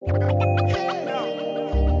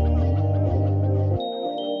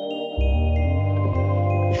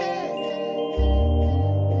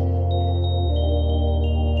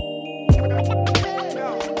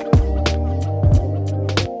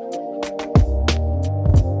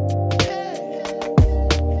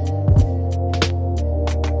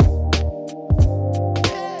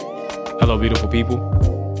beautiful people.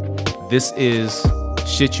 This is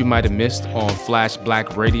Shit You Might Have Missed on Flash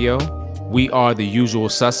Black Radio. We are the usual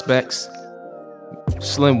suspects.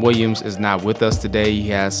 Slim Williams is not with us today. He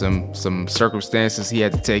has some circumstances he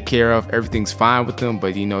had to take care of. Everything's fine with him,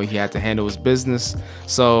 but he had to handle his business.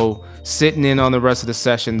 So sitting in on the rest of the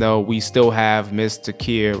session, though, we still have Miss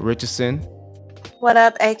Takia Richardson. What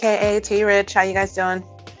up, aka T Rich? How you guys doing?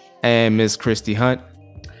 And Miss Christy Hunt.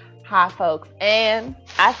 Hi, folks. And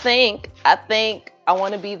I think I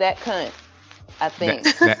want to be that cunt. I think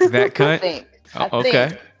that cunt. I think. Okay.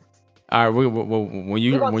 Think. All right. When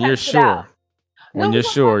you're sure. When you're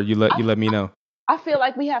sure, you let me know. I feel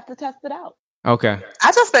like we have to test it out. Okay.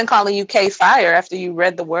 I just been calling you K Fire after you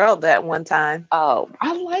read The World that one time. Oh,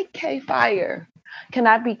 I like K Fire. Can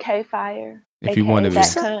I be K Fire? If you want to be.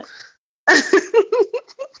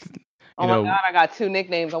 Oh my God, I got 2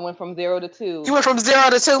 nicknames. I went from 0 to 2. You went from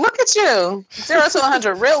 0 to 2. Look at you. 0 to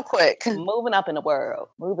 100 real quick. Moving up in the world.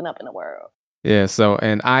 Yeah, so,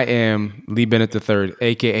 and I am Lee Bennett III,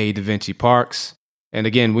 a.k.a. Da Vinci Parks. And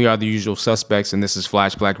again, we are the usual suspects, and this is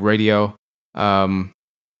Flash Black Radio.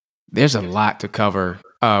 There's a lot to cover.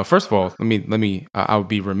 First of all, let me. I would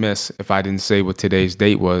be remiss if I didn't say what today's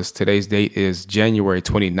date was. Today's date is January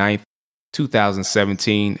 29th,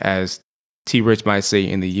 2017, as T. Rich might say,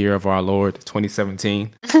 in the year of our Lord,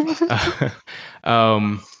 2017.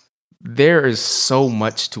 There is so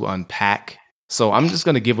much to unpack. So I'm just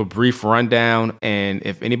going to give a brief rundown, and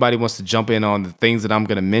if anybody wants to jump in on the things that I'm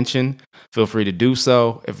going to mention, feel free to do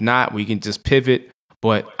so. If not, we can just pivot.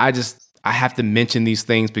 But I have to mention these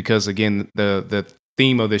things because, again, the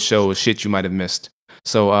theme of this show is shit you might have missed.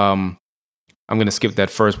 So I'm going to skip that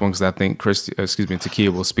first one because I think Takia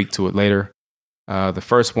will speak to it later. The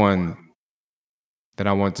first one that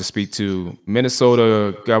I want to speak to,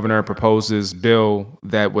 Minnesota governor proposes bill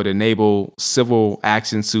that would enable civil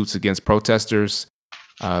action suits against protesters.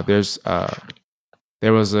 There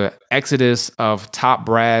was an exodus of top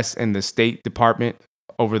brass in the State Department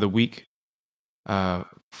over the week. 4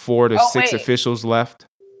 to 6 officials left.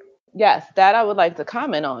 Yes, that I would like to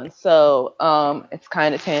comment on. So it's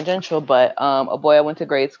kind of tangential, but a boy I went to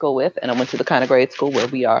grade school with, and I went to the kind of grade school where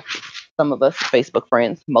we are, some of us, Facebook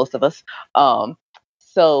friends, most of us.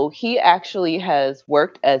 So he actually has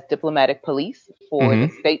worked as diplomatic police for the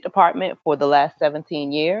State Department for the last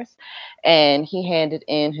 17 years. And he handed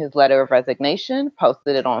in his letter of resignation,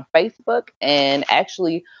 posted it on Facebook, and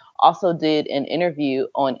actually also did an interview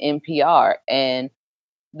on NPR. And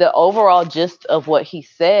the overall gist of what he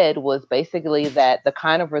said was basically that the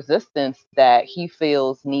kind of resistance that he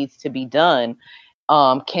feels needs to be done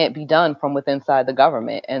can't be done from within inside the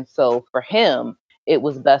government. And so for him, it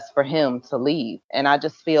was best for him to leave. And I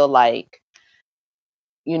just feel like,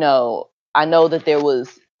 I know that there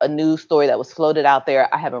was a news story that was floated out there.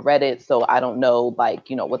 I haven't read it, so I don't know,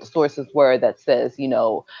 what the sources were that says,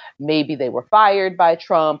 maybe they were fired by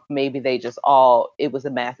Trump. Maybe they it was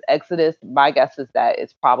a mass exodus. My guess is that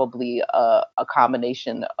it's probably a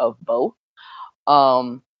combination of both.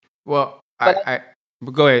 Go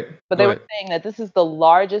ahead. But they were saying that this is the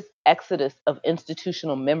largest exodus of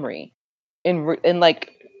institutional memory in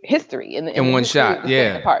history in one shot,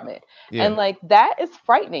 State Department. Yeah. And that is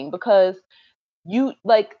frightening because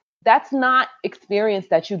that's not experience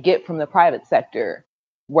that you get from the private sector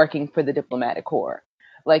working for the diplomatic corps.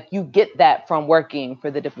 You get that from working for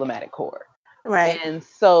the diplomatic corps. Right. And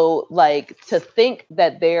so to think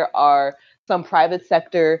that there are some private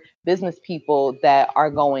sector business people that are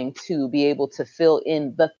going to be able to fill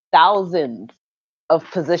in the thousands of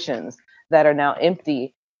positions that are now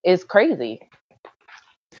empty is crazy.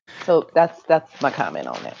 So that's my comment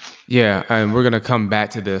on that. Yeah, and we're gonna come back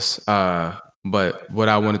to this. But what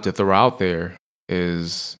I wanted to throw out there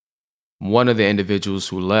is one of the individuals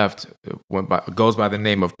who left goes by the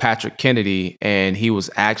name of Patrick Kennedy, and he was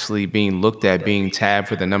actually being looked at being tabbed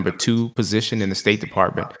for the number 2 position in the State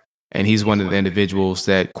Department. And he's one of the individuals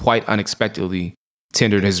that quite unexpectedly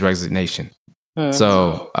tendered his resignation. Mm-hmm.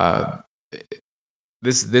 So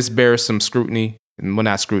this bears some scrutiny, and well,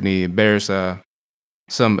 not scrutiny, it bears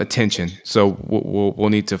some attention. So we'll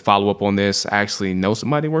need to follow up on this. I actually know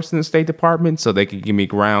somebody who works in the State Department, so they can give me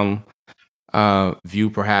ground view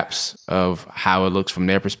perhaps of how it looks from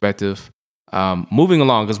their perspective. Moving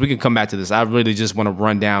along, because we can come back to this. I really just want to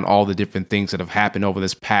run down all the different things that have happened over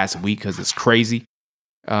this past week because it's crazy.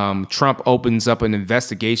 Trump opens up an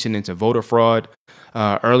investigation into voter fraud.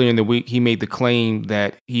 Earlier in the week, he made the claim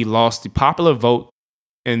that he lost the popular vote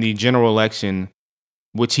in the general election,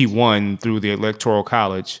 which he won through the Electoral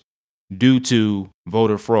College, due to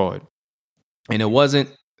voter fraud. And it wasn't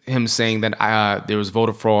him saying that there was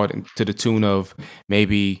voter fraud to the tune of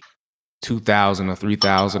maybe 2,000 or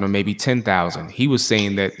 3,000 or maybe 10,000. He was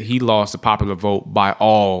saying that he lost the popular vote by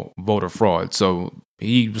all voter fraud. So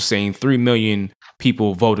he was saying 3 million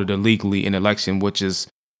people voted illegally in election, which is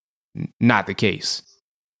not the case.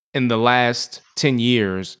 In the last 10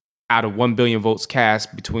 years, out of 1 billion votes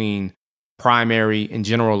cast between primary and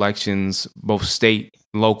general elections, both state,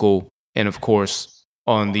 local, and of course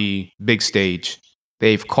on the big stage,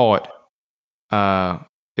 they've caught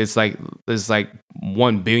it's like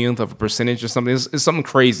 1/1000th of a percentage or something. It's something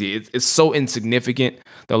crazy. It's so insignificant,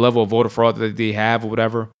 the level of voter fraud that they have or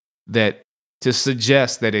whatever, that to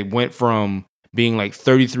suggest that it went from being like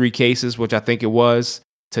 33 cases, which I think it was,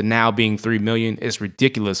 to now being 3 million is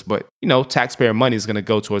ridiculous. But, taxpayer money is going to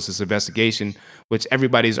go towards this investigation, which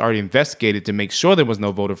everybody's already investigated to make sure there was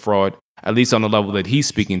no voter fraud, at least on the level that he's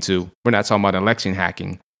speaking to. We're not talking about election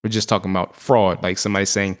hacking. We're just talking about fraud, like somebody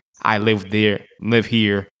saying, I live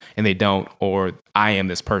here, and they don't, or I am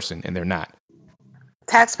this person, and they're not.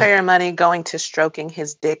 Taxpayer money going to stroking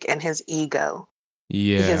his dick and his ego.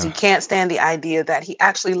 Yeah. Because he can't stand the idea that he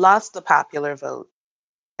actually lost the popular vote.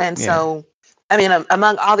 And so, I mean,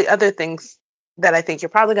 among all the other things that I think you're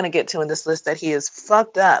probably going to get to in this list that he is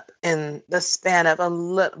fucked up in the span of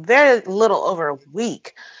very little over a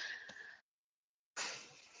week.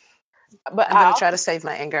 But I'm going to try to save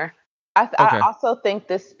my anger. I also think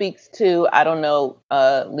this speaks to, I don't know,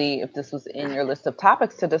 Lee, if this was in your list of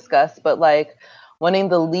topics to discuss, but like wanting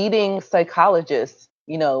the leading psychologist,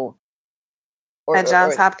 at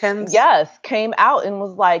Johns Hopkins, yes, came out and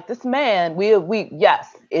was like, this man, he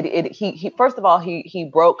first of all, he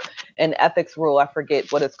broke an ethics rule. I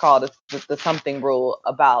forget what it's called. It's the something rule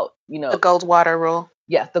about, the Goldwater rule.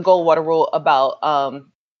 Yes, the Goldwater rule about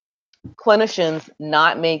clinicians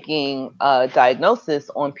not making diagnosis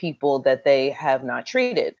on people that they have not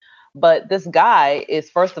treated. But this guy is,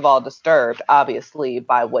 first of all, disturbed, obviously,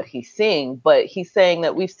 by what he's seeing. But he's saying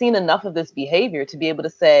that we've seen enough of this behavior to be able to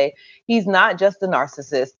say he's not just a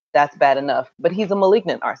narcissist. That's bad enough. But he's a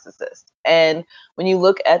malignant narcissist. And when you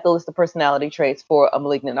look at the list of personality traits for a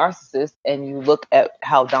malignant narcissist and you look at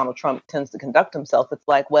how Donald Trump tends to conduct himself, it's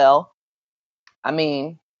like, well, I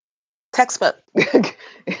mean, textbook.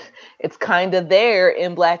 It's kind of there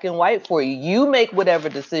in black and white for you. You make whatever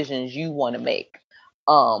decisions you want to make.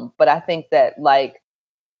 But I think that, like,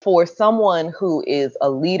 for someone who is a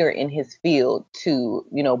leader in his field to,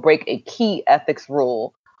 break a key ethics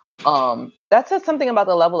rule, that says something about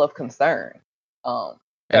the level of concern. And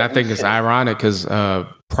I think it's ironic because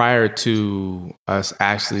prior to us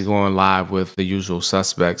actually going live with The Usual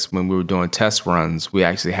Suspects, when we were doing test runs, we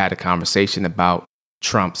actually had a conversation about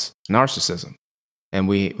Trump's narcissism. And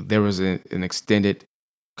there was an extended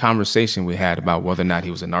conversation we had about whether or not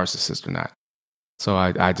he was a narcissist or not. So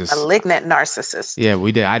I just... Malignant narcissist. Yeah,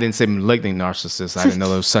 we did. I didn't say malignant narcissist. I didn't know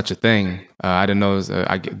there was such a thing. I didn't know...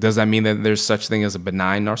 does that mean that there's such thing as a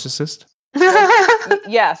benign narcissist?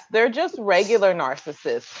 Yes, they're just regular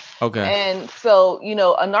narcissists. Okay. And so,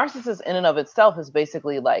 a narcissist in and of itself is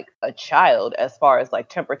basically like a child as far as like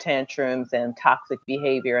temper tantrums and toxic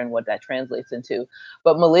behavior and what that translates into.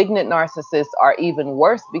 But malignant narcissists are even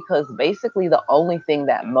worse because basically the only thing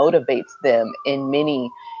that motivates them in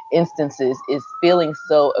many instances is feeling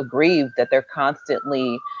so aggrieved that they're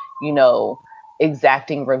constantly,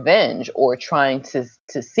 exacting revenge or trying to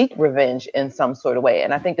seek revenge in some sort of way.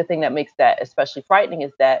 And I think the thing that makes that especially frightening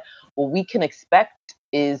is that what we can expect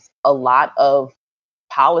is a lot of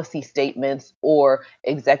policy statements or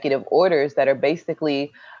executive orders that are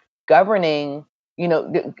basically governing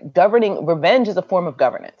revenge is a form of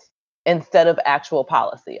governance instead of actual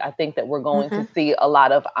policy. I think that we're going to see a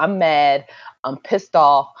lot of, I'm mad, I'm pissed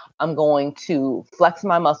off, I'm going to flex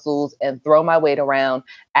my muscles and throw my weight around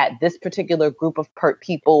at this particular group of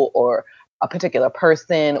people or a particular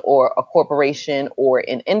person or a corporation or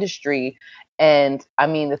an industry. And I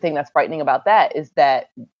mean, the thing that's frightening about that is that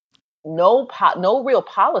no real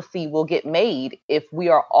policy will get made if we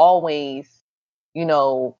are always,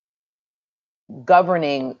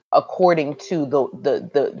 governing according to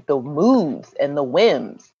the moods and the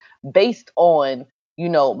whims based on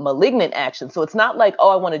malignant action. So it's not like,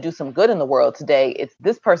 I want to do some good in the world today. It's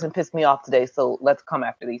this person pissed me off today, so let's come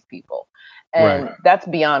after these people. And That's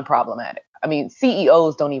beyond problematic. I mean,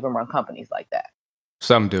 CEOs don't even run companies like that.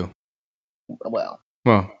 Some do. Well,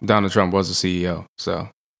 Donald Trump was a CEO. So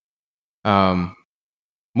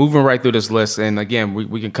moving right through this list, and again,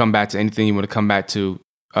 we can come back to anything you want to come back to.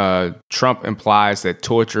 Trump implies that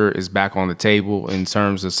torture is back on the table in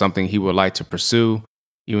terms of something he would like to pursue,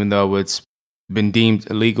 even though it's been deemed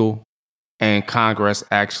illegal, and Congress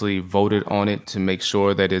actually voted on it to make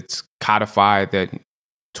sure that it's codified that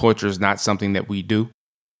torture is not something that we do.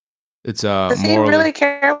 It's Does he morally. really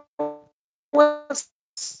care what's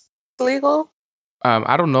legal?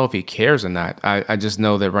 I don't know if he cares or not. I just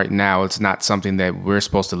know that right now it's not something that we're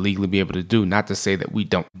supposed to legally be able to do. Not to say that we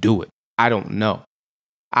don't do it. I don't know.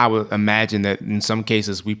 I would imagine that in some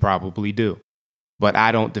cases we probably do, but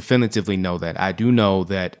I don't definitively know that. I do know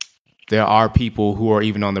that there are people who are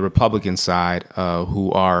even on the Republican side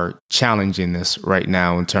who are challenging this right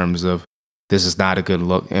now in terms of this is not a good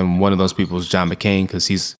look. And one of those people is John McCain because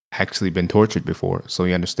he's actually been tortured before. So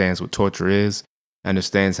he understands what torture is,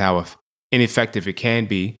 understands how ineffective it can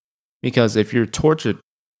be. Because if you're tortured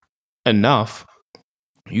enough,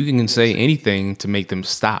 you can say anything to make them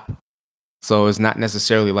stop. So it's not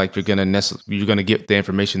necessarily like you're gonna get the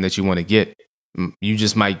information that you want to get. You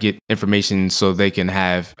just might get information so they can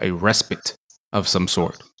have a respite of some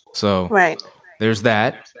sort. So Right. there's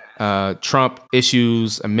that. Trump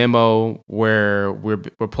issues a memo where we're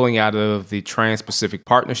pulling out of the Trans-Pacific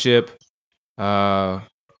Partnership. Trump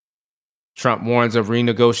warns of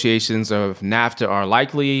renegotiations of NAFTA are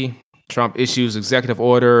likely. Trump issues executive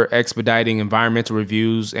order expediting environmental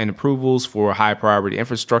reviews and approvals for high priority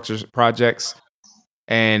infrastructure projects.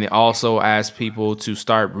 And also asks people to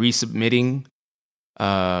start resubmitting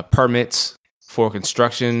permits for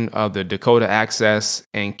construction of the Dakota Access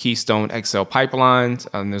and Keystone XL pipelines.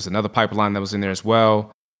 And there's another pipeline that was in there as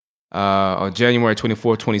well. On January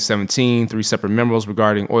 24, 2017, 3 separate memos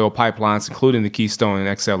regarding oil pipelines, including the Keystone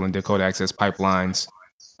and XL and Dakota Access pipelines,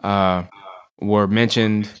 were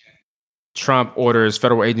mentioned. Trump orders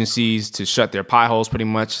federal agencies to shut their pie holes, pretty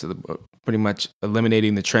much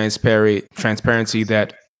eliminating the transparency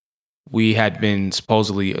that we had been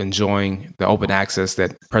supposedly enjoying, the open access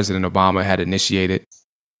that President Obama had initiated.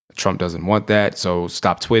 Trump doesn't want that, so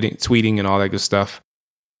stop tweeting and all that good stuff.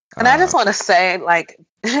 And I just want to say, like,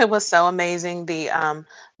 it was so amazing, the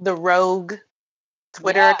rogue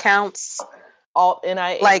Twitter accounts. Alt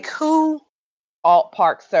NIH. Like who? Alt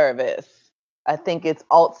Park Service. I think it's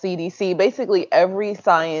Alt CDC. Basically, every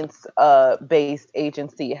science based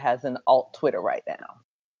agency has an alt Twitter right now.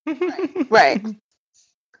 Right.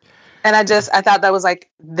 And I thought that was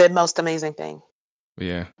like the most amazing thing.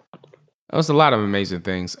 Yeah. That was a lot of amazing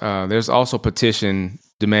things. There's also a petition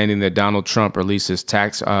demanding that Donald Trump release his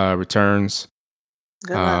tax returns.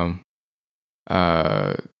 Good luck.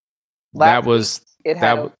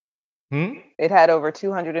 It had over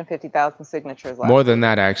 250,000 signatures. More than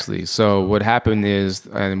that, actually. So what happened is,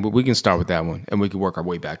 and we can start with that one, and we can work our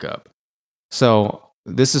way back up. So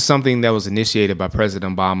this is something that was initiated by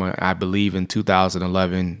President Obama, I believe, in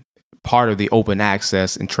 2011, part of the open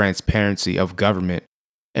access and transparency of government,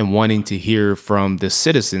 and wanting to hear from the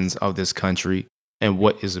citizens of this country and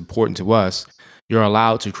what is important to us. You're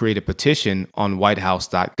allowed to create a petition on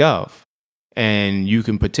whitehouse.gov. And you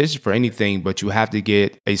can petition for anything, but you have to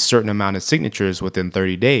get a certain amount of signatures within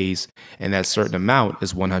 30 days. And that certain amount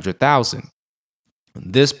is 100,000.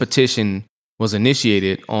 This petition was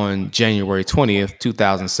initiated on January 20th,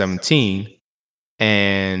 2017.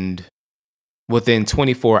 And within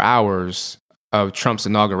 24 hours of Trump's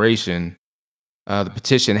inauguration, the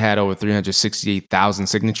petition had over 368,000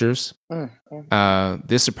 signatures.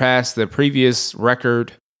 This surpassed the previous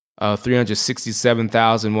record of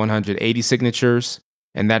 367,180 signatures.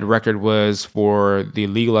 And that record was for the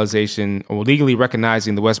legally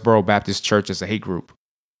recognizing the Westboro Baptist Church as a hate group.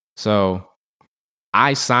 So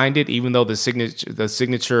I signed it, even though the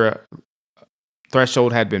signature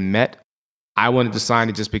threshold had been met. I wanted to sign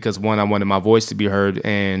it just because, one, I wanted my voice to be heard,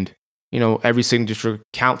 and every signature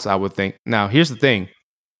counts, I would think. Now, here's the thing.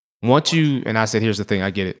 Here's the thing,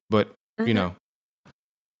 I get it. But,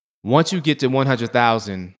 once you get to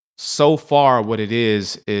 100,000, so far what it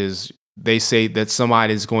is they say that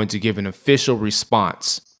somebody is going to give an official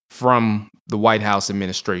response from the White House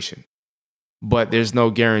administration. But there's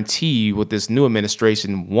no guarantee with this new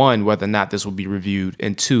administration, one, whether or not this will be reviewed,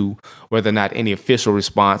 and two, whether or not any official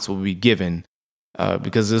response will be given.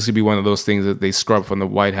 Because this could be one of those things that they scrub from the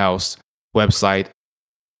White House website,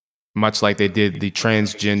 much like they did the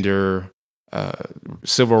transgender,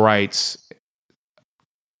 civil rights,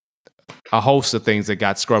 a host of things that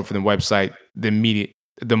got scrubbed from the website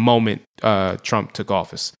the moment Trump took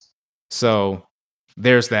office. So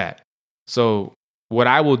there's that. So what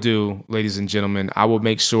I will do, ladies and gentlemen, I will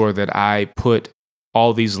make sure that I put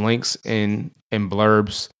all these links in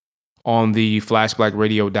blurbs on the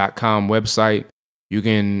flashblackradio.com website. You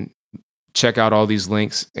can check out all these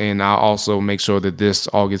links, and I'll also make sure that this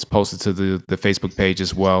all gets posted to the Facebook page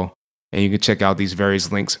as well. And you can check out these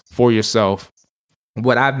various links for yourself.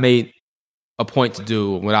 What I've made a point to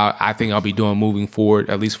do, what I think I'll be doing moving forward,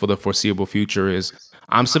 at least for the foreseeable future, is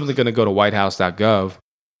I'm simply going to go to whitehouse.gov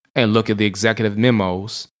and look at the executive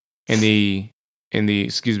memos and in the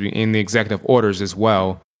executive orders as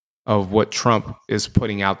well of what Trump is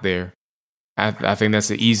putting out there. I think that's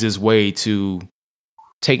the easiest way to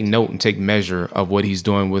take note and take measure of what he's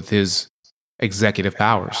doing with his executive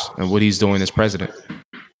powers and what he's doing as president.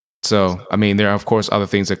 So, I mean, there are, of course, other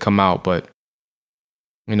things that come out, but,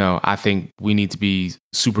 I think we need to be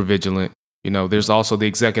super vigilant. There's also the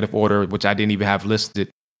executive order, which I didn't even have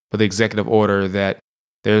listed, but the executive order that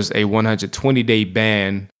there's a 120-day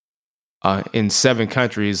ban in 7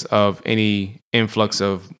 countries of any influx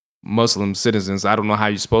of Muslim citizens. I don't know how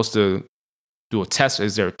you're supposed to do a test.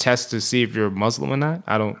 Is there a test to see if you're Muslim or not?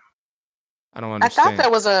 I don't understand. I thought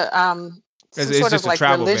there was a some sort of like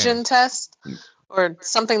religion ban test or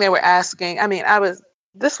something they were asking. I mean,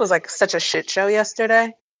 this was like such a shit show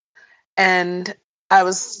yesterday, and I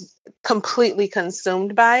was completely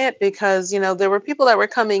consumed by it because, there were people that were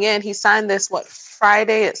coming in. He signed this,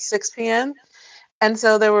 Friday at 6 p.m. And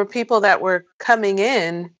so there were people that were coming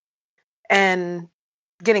in and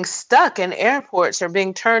getting stuck in airports or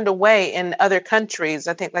being turned away in other countries.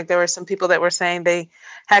 I think like there were some people that were saying they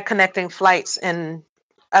had connecting flights in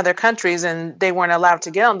other countries and they weren't allowed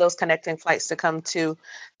to get on those connecting flights to come to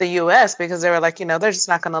the US because they were like, they're just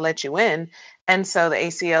not going to let you in. And so the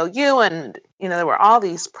ACLU and, there were all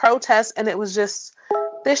these protests and it was just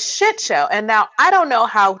this shit show. And now I don't know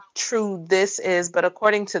how true this is, but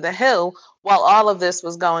according to The Hill, while all of this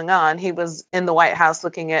was going on, he was in the White House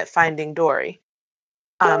looking at Finding Dory.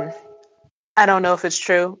 I don't know if it's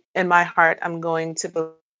true. In my heart, I'm going to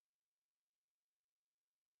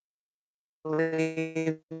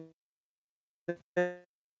believe.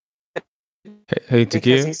 Hey,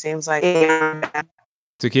 Takia. He seems like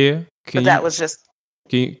Takia. That was just.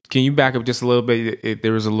 Can you back up just a little bit?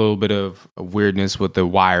 There was a little bit of weirdness with the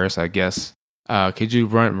wires, I guess. Could you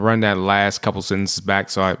run that last couple sentences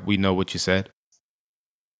back so we know what you said?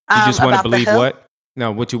 You just want to believe what?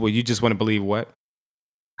 No, you just want to believe what?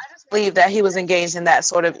 I just believe that he was engaged in that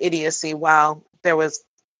sort of idiocy while there was,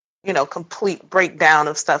 complete breakdown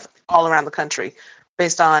of stuff all around the country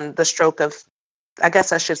based on the stroke of, I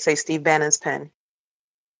guess I should say, Steve Bannon's pen.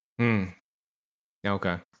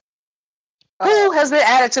 Okay. Who has been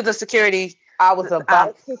added to the security? I was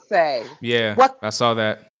about to say. Yeah, I saw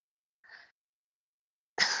that.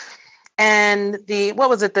 And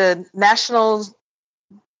the National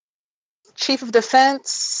Chief of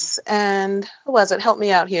Defense and who was it? Help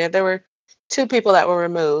me out here. There were 2 people that were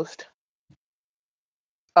removed.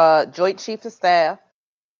 Joint Chief of Staff.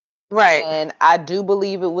 Right. And I do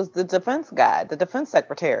believe it was the defense guy, the defense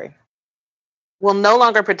secretary. Will no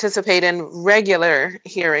longer participate in regular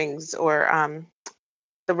hearings or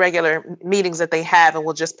the regular meetings that they have and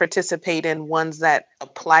will just participate in ones that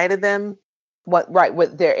apply to them.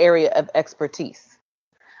 With their area of expertise.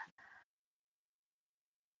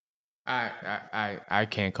 I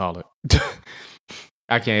can't call it.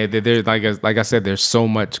 I can't. There's like I said, there's so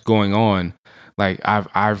much going on. Like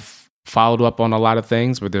I've followed up on a lot of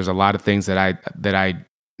things, but there's a lot of things that I'm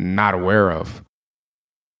not aware of.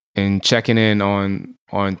 And checking in on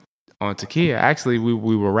Takia. Actually,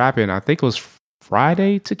 we were rapping. I think it was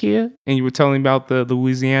Friday, Takia, and you were telling me about the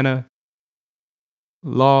Louisiana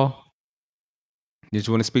law. Did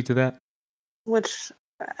you want to speak to that? Which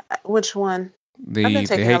one? I've been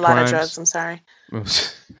taking a lot of drugs. I'm sorry. You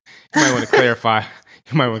might want to clarify.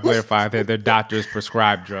 That their doctors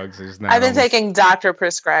prescribe drugs. I've been taking doctor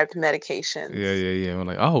prescribed medication. Yeah. I'm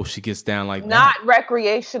like, oh, she gets down like not that. Not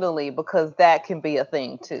recreationally, because that can be a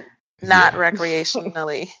thing too. Not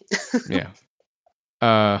recreationally. Yeah.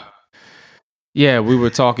 Yeah, we were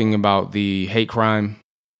talking about the hate crime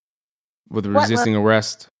with resisting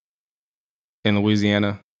arrest in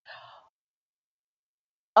Louisiana.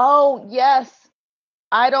 Oh, yes.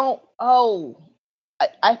 I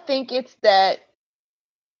think it's that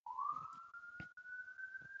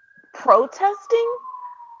protesting?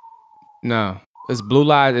 No, it's Blue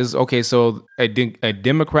Lives. Is okay. So a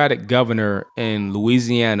Democratic governor in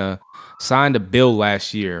Louisiana signed a bill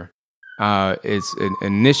last year. It's an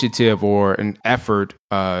initiative or an effort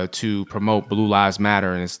to promote Blue Lives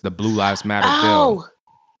Matter, and it's the Blue Lives Matter bill.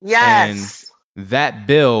 Yes. And that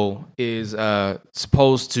bill is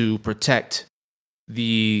supposed to protect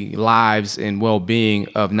the lives and well-being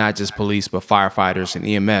of not just police, but firefighters and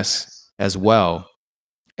EMS as well.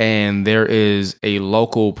 And there is a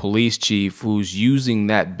local police chief who's using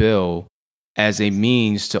that bill as a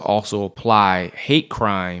means to also apply hate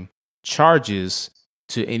crime charges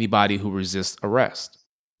to anybody who resists arrest.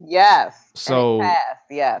 Yes. So, passed.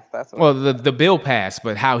 Yes, that's what. well, the bill passed,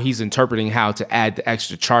 but how he's interpreting how to add the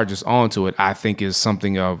extra charges onto it, I think, is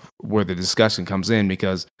something of where the discussion comes in.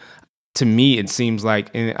 Because to me, it seems like,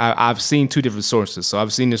 and I've seen two different sources. So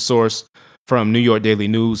I've seen the source from New York Daily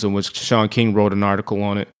News, in which Sean King wrote an article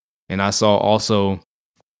on it, and I saw also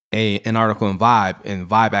an article in Vibe, and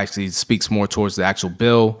Vibe actually speaks more towards the actual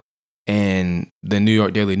bill, and the New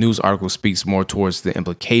York Daily News article speaks more towards the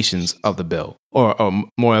implications of the bill, or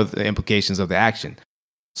more of the implications of the action.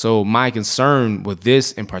 So my concern with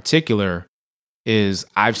this in particular is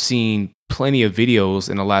I've seen plenty of videos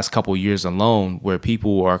in the last couple of years alone where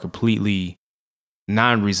people are completely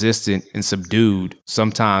non-resistant and subdued,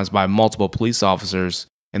 sometimes by multiple police officers,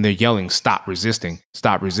 and they're yelling, "Stop resisting,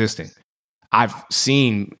 stop resisting." I've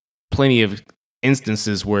seen plenty of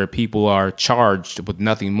instances where people are charged with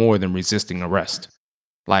nothing more than resisting arrest.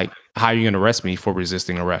 Like, how are you going to arrest me for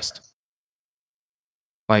resisting arrest?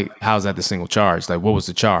 Like, how's that the single charge? Like, what was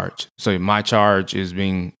the charge? So my charge is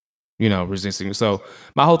being, resisting. So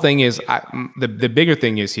my whole thing is, the bigger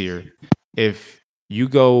thing is here, if you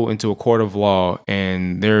go into a court of law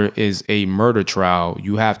and there is a murder trial,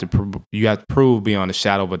 you have to prove beyond a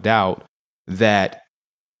shadow of a doubt that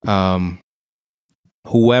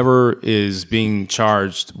whoever is being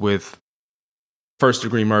charged with first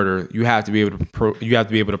degree murder, you have to be able to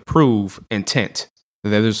prove intent. That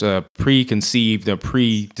there's a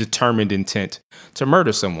predetermined intent to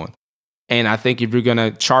murder someone. And I think if you're going to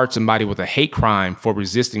charge somebody with a hate crime for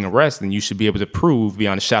resisting arrest, then you should be able to prove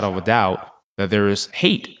beyond a shadow of a doubt that there is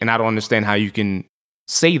hate. And I don't understand how you can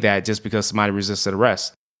say that just because somebody resisted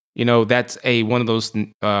arrest. That's one of those,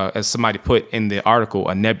 as somebody put in the article,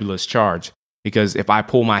 a nebulous charge. Because if I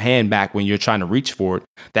pull my hand back when you're trying to reach for it,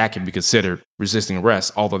 that can be considered resisting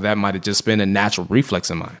arrest, although that might have just been a natural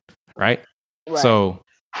reflex of mine, right? So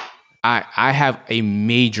I have a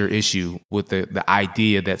major issue with the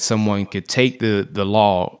idea that someone could take the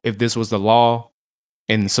law. If this was the law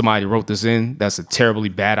and somebody wrote this in, that's a terribly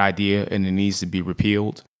bad idea and it needs to be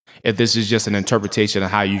repealed. If this is just an interpretation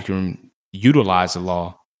of how you can utilize the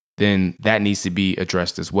law, then that needs to be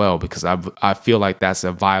addressed as well, because I feel like that's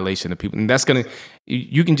a violation of people. And that's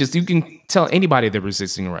you can tell anybody they're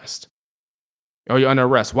resisting arrest. Or you're under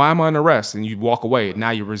arrest. Why am I under arrest? And you walk away. Now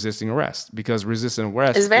you're resisting arrest, because resisting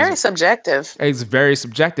arrest is very subjective. It's very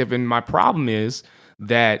subjective. And my problem is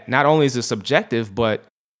that not only is it subjective, but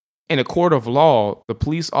in a court of law, the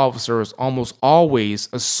police officer is almost always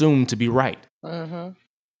assumed to be right. Mm-hmm.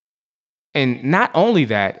 And not only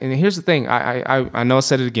that, and here's the thing, I know I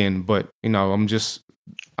said it again, but I'm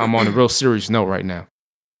on a real serious note right now.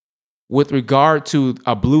 With regard to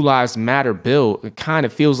a Blue Lives Matter bill, it kind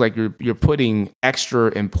of feels like you're putting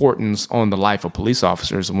extra importance on the life of police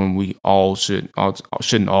officers when we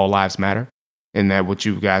shouldn't all lives matter? Isn't that what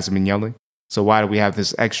you guys have been yelling? So why do we have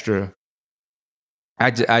this extra?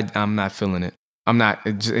 I'm not feeling it. I'm not,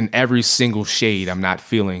 in every single shade, I'm not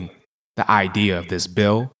feeling the idea of this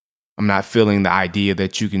bill. I'm not feeling the idea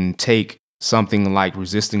that you can take something like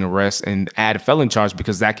resisting arrest and add a felony charge,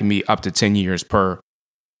 because that can be up to 10 years per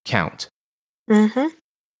count. Mm-hmm.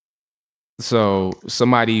 So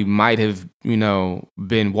somebody might have,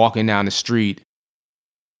 been walking down the street.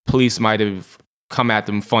 Police might have come at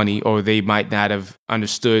them funny, or they might not have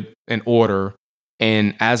understood an order.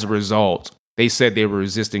 And as a result, they said they were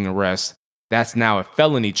resisting arrest. That's now a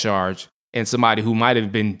felony charge. And somebody who might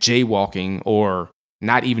have been jaywalking or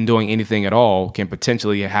not even doing anything at all can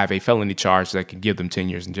potentially have a felony charge that could give them 10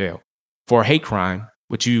 years in jail for a hate crime,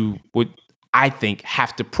 which you would, I think,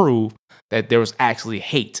 have to prove that there was actually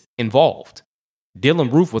hate involved.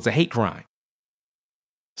 Dylann Roof was a hate crime.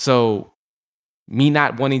 So me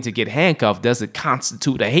not wanting to get handcuffed doesn't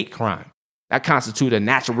constitute a hate crime. That constitutes a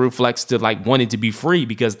natural reflex to wanting to be free,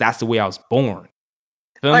 because that's the way I was born.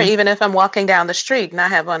 Or even if I'm walking down the street and I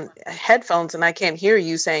have on headphones and I can't hear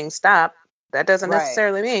you saying stop, that doesn't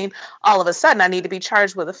necessarily mean all of a sudden I need to be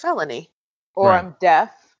charged with a felony. Or I'm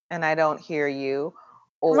deaf and I don't hear you.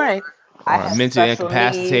 Or I have mentally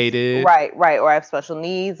incapacitated. Needs. Right. Or I have special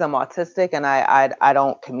needs. I'm autistic and I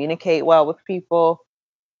don't communicate well with people.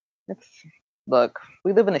 Look,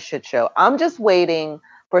 we live in a shit show. I'm just waiting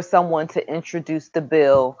for someone to introduce the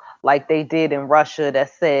bill like they did in Russia that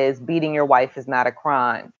says beating your wife is not a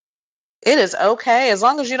crime. It is okay as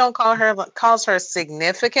long as you don't cause her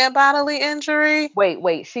significant bodily injury.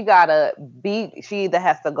 Wait. She either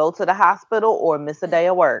has to go to the hospital or miss a day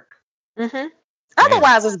of work. Mm-hmm.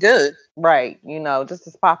 Otherwise, it's good. Right. Just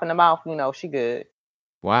to pop in the mouth, she good.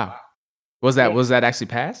 Wow. Was that actually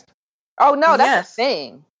passed? Oh, no, that's a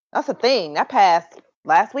thing. That's a thing. That passed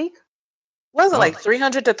last week. Was it like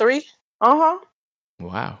 300 to 3? Uh-huh.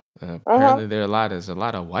 Wow. Apparently there's a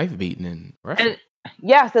lot of wife beating in Russia. And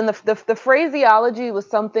yes, and the phraseology was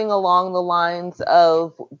something along the lines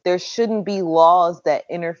of there shouldn't be laws that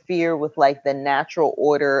interfere with like the natural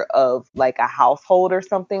order of like a household or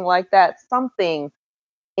something like that. Something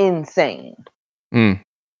insane.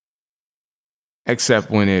 Except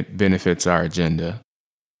when it benefits our agenda.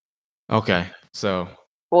 Okay, so.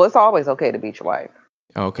 Well, it's always okay to beat your wife.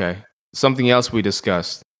 Okay. Something else we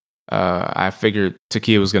discussed. I figured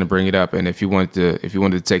Takia was going to bring it up, and if you wanted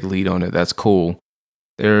to take lead on it, that's cool.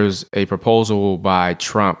 There's a proposal by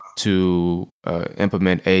Trump to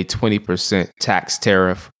implement a 20% tax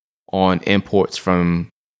tariff on imports from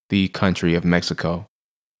the country of Mexico.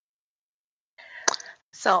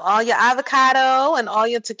 So all your avocado and all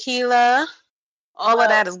your tequila, all of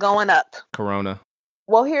that is going up. Corona.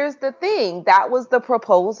 Well, here's the thing. That was the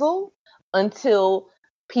proposal until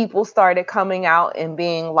people started coming out and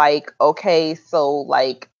being like, okay, so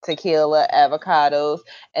like tequila, avocados.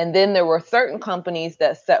 And then there were certain companies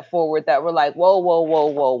that set forward that were like, whoa, whoa, whoa,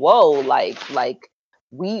 whoa, whoa. Like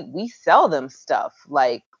we sell them stuff.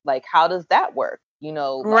 Like how does that work? You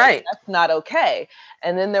know, like, right. That's not okay.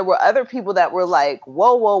 And then there were other people that were like,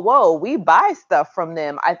 whoa, whoa, whoa, we buy stuff from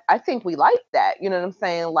them. I think we like that. You know what I'm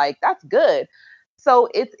saying? Like, that's good. So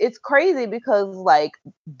it's crazy because like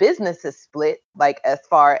business is split, like as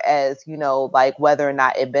far as, you know, like whether or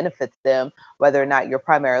not it benefits them, whether or not you're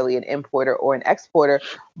primarily an importer or an exporter.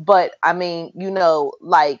 But I mean, you know,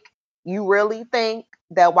 like you really think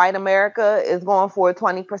that white America is going for a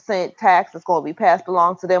 20% tax that's going to be passed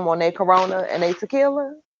along to them on their Corona and their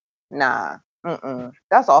tequila? Nah,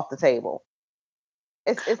 that's off the table.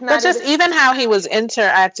 It's not. But just even how he was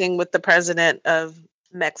interacting with the president of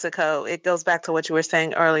Mexico, it goes back to what you were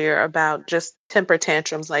saying earlier about just temper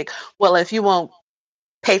tantrums. Like, well, if you won't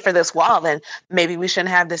pay for this wall, then maybe we shouldn't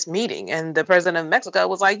have this meeting. And the president of Mexico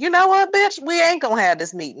was like, you know what, bitch, we ain't gonna have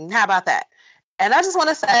this meeting. How about that? And I just want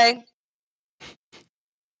to say,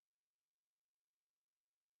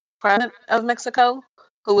 president of Mexico,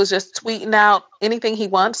 who was just tweeting out anything he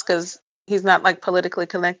wants because he's not like politically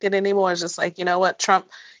connected anymore. It's just like, you know what, Trump,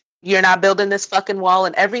 you're not building this fucking wall,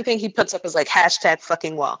 and everything he puts up is like hashtag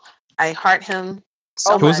fucking wall. I heart him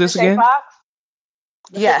so much. Who's this again? Fox?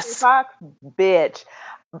 Yes. Fox, bitch.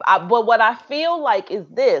 But what I feel like is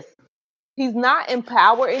this: he's not in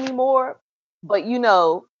power anymore. But you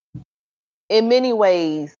know, in many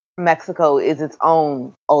ways, Mexico is its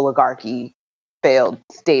own oligarchy, failed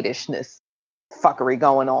statishness, fuckery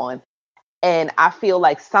going on, and I feel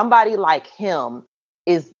like somebody like him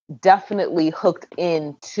is definitely hooked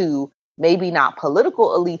into maybe not political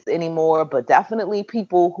elites anymore, but definitely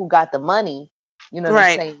people who got the money, you know what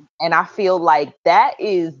I'm saying? And I feel like that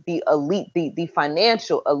is the elite, the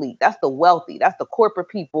financial elite. That's the wealthy. That's the corporate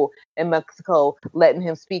people in Mexico letting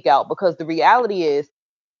him speak out, because the reality is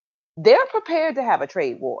they're prepared to have a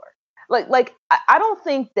trade war. Like I don't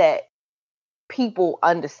think that people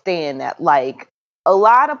understand that, like, a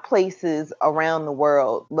lot of places around the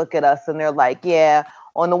world look at us and they're like, yeah,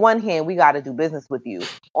 on the one hand, we got to do business with you.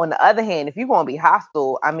 On the other hand, if you're going to be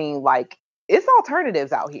hostile, I mean, like, it's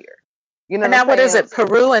alternatives out here. You know. And now what is it?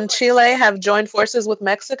 Peru and Chile have joined forces with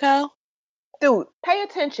Mexico? Dude, pay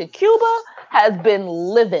attention. Cuba has been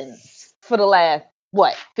living for the last,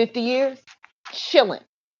 50 years? Chilling.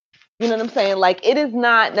 You know what I'm saying? Like, it is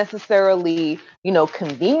not necessarily, you know,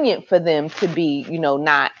 convenient for them to be, you know,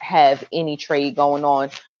 not have any trade going on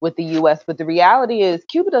with the U.S. But the reality is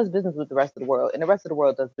Cuba does business with the rest of the world, and the rest of the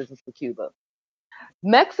world does business with Cuba.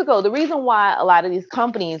 Mexico, the reason why a lot of these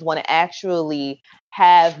companies want to actually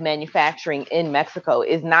have manufacturing in Mexico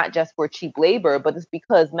is not just for cheap labor, but it's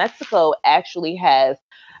because Mexico actually has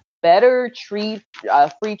better free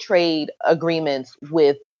trade agreements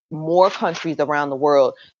with more countries around the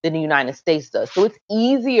world than the United States does. So it's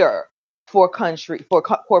easier for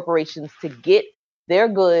corporations to get their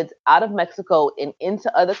goods out of Mexico and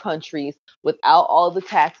into other countries without all the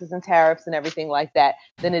taxes and tariffs and everything like that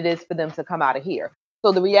than it is for them to come out of here.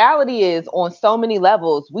 So the reality is, on so many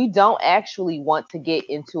levels, we don't actually want to get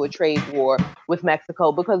into a trade war with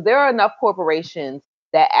Mexico, because there are enough corporations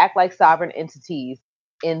that act like sovereign entities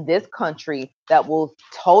in this country that will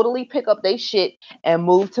totally pick up their shit and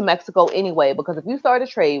move to Mexico anyway. Because if you start a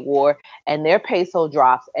trade war and their peso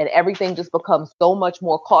drops and everything just becomes so much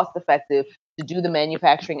more cost effective to do the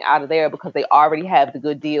manufacturing out of there, because they already have the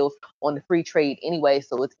good deals on the free trade anyway,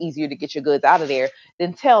 so it's easier to get your goods out of there,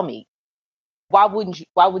 then tell me, why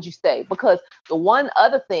would you stay? Because the one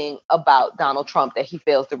other thing about Donald Trump that he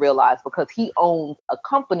fails to realize, because he owns a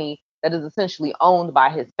company that is essentially owned by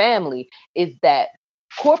his family, is that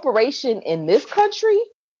corporation in this country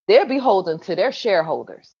they're beholden to their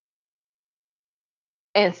shareholders.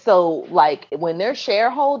 And so, like, when their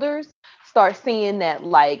shareholders start seeing that,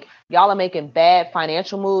 like, y'all are making bad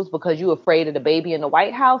financial moves because you're afraid of the baby in the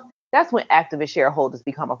White House, that's when activist shareholders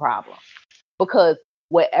become a problem. Because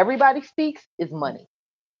what everybody speaks is money.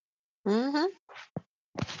 Mm-hmm.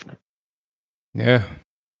 Yeah.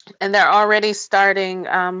 And they're already starting,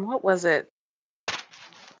 what was it?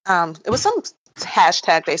 It was some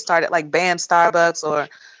hashtag they started, like ban Starbucks or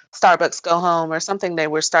Starbucks go home or something they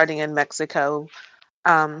were starting in Mexico.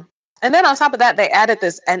 And then on top of that, they added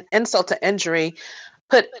this an insult to injury,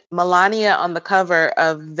 put Melania on the cover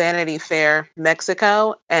of Vanity Fair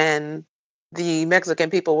Mexico, and the Mexican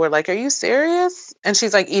people were like, "Are you serious?" And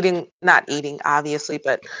she's like not eating, obviously,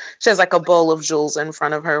 but she has like a bowl of jewels in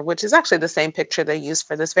front of her, which is actually the same picture they used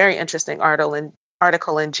for this very interesting article in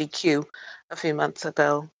GQ a few months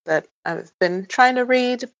ago that I've been trying to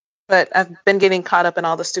read, but I've been getting caught up in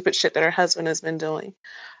all the stupid shit that her husband has been doing.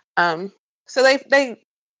 So they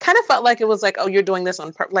kind of felt like it was like, oh, you're doing this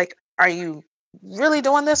on purpose. Like, are you really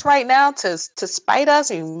doing this right now to spite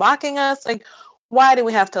us? Are you mocking us? Like, why do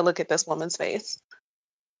we have to look at this woman's face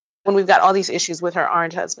when we've got all these issues with her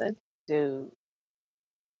orange husband? Dude.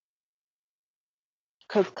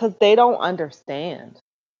 Because they don't understand.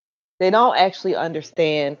 They don't actually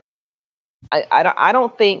understand. I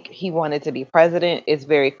don't think he wanted to be president. It's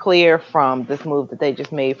very clear from this move that they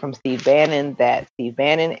just made from Steve Bannon that Steve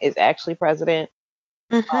Bannon is actually president.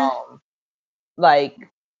 Mm-hmm. Like,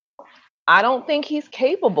 I don't think he's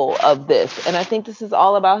capable of this. And I think this is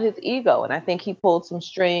all about his ego. And I think he pulled some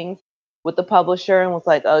strings with the publisher and was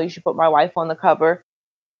like, oh, you should put my wife on the cover.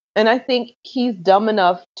 And I think he's dumb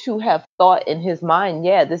enough to have thought in his mind,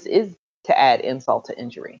 yeah, this is to add insult to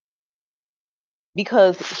injury.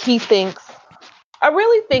 Because he thinks, I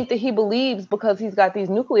really think that he believes because he's got these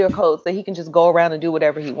nuclear codes that he can just go around and do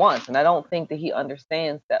whatever he wants. And I don't think that he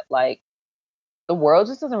understands that, like, the world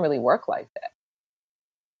just doesn't really work like that.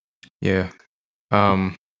 Yeah.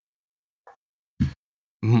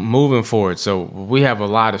 Moving forward, so we have a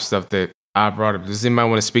lot of stuff that I brought up. Does anybody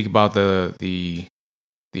want to speak about the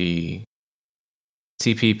TPP?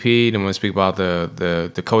 Then want to speak about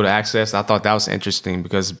the code of access? I thought that was interesting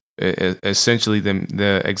because essentially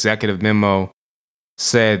the executive memo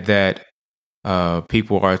said that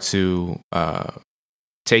people are to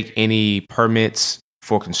take any permits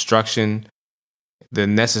for construction, the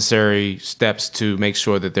necessary steps to make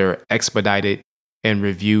sure that they're expedited and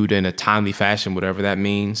reviewed in a timely fashion, whatever that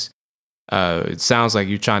means. It sounds like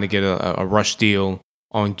you're trying to get a rush deal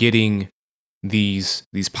on getting these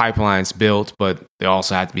pipelines built, but they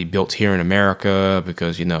also have to be built here in America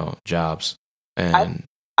because, you know, jobs. And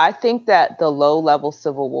I think that the low-level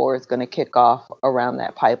civil war is going to kick off around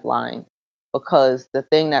that pipeline, because the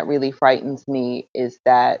thing that really frightens me is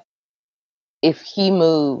that if he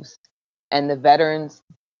moves and the veterans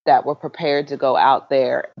that were prepared to go out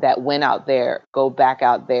there, that went out there, go back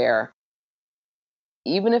out there,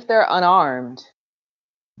 even if they're unarmed,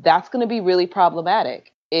 that's going to be really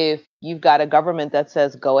problematic. If you've got a government that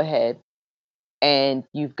says go ahead, and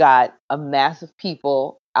you've got a mass of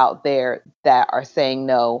people out there that are saying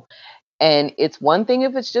no. And it's one thing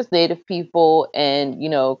if it's just Native people and, you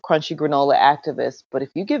know, crunchy granola activists, but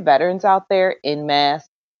if you get veterans out there in mass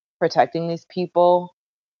protecting these people,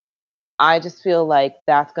 I just feel like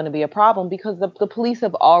that's going to be a problem, because the police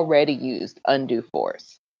have already used undue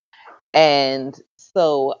force. And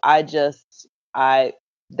so that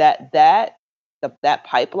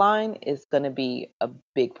pipeline is going to be a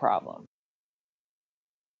big problem.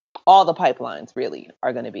 All the pipelines really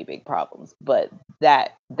are going to be big problems, but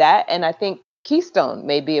that and I think Keystone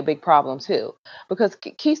may be a big problem too, because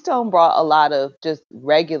Keystone brought a lot of just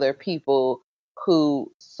regular people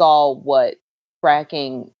who saw what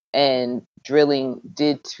fracking and drilling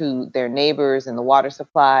did to their neighbors and the water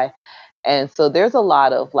supply. And so there's a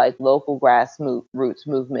lot of like local grassroots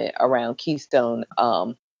movement around Keystone,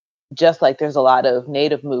 just like there's a lot of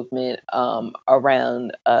Native movement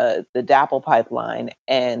around the DAPL pipeline.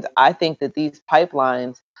 And I think that these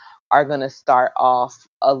pipelines are going to start off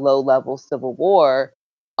a low-level civil war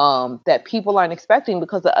that people aren't expecting,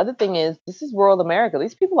 because the other thing is, this is rural America.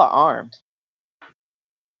 These people are armed.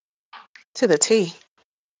 To the T.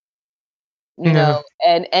 You know,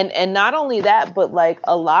 and not only that, but like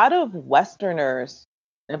a lot of Westerners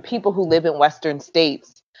and people who live in Western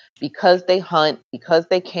states, because they hunt, because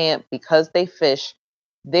they camp, because they fish,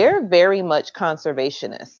 they're very much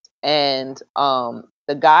conservationists. And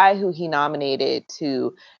the guy who he nominated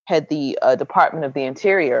to head the Department of the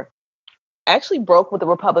Interior, actually broke with the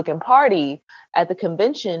Republican Party at the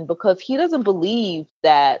convention because he doesn't believe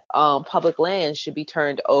that public land should be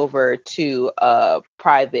turned over to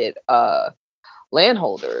private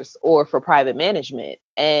landholders or for private management.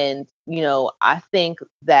 And, I think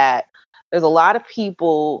that there's a lot of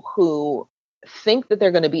people who think that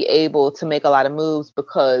they're going to be able to make a lot of moves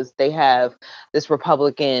because they have this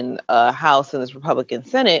Republican House and this Republican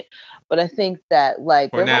Senate. But I think that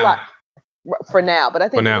there's a lot for now. But I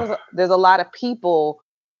think there's a lot of people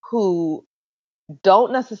who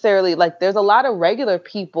don't necessarily there's a lot of regular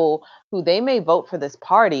people who they may vote for this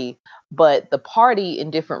party, but the party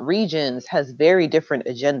in different regions has very different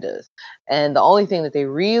agendas. And the only thing that they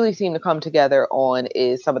really seem to come together on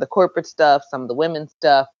is some of the corporate stuff, some of the women's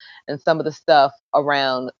stuff, and some of the stuff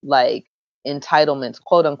around entitlements,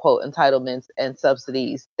 quote unquote entitlements and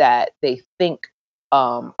subsidies that they think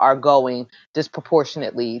are going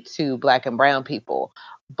disproportionately to Black and brown people.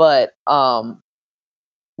 But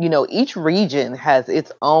each region has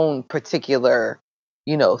its own particular,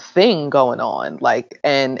 thing going on.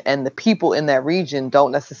 And the people in that region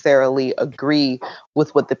don't necessarily agree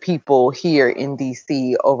with what the people here in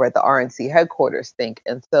DC over at the RNC headquarters think.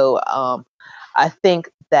 And so I think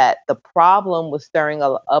that the problem with stirring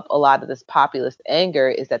up a lot of this populist anger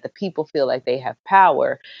is that the people feel like they have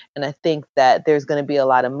power. And I think that there's going to be a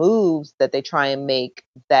lot of moves that they try and make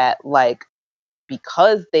that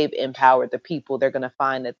because they've empowered the people, they're going to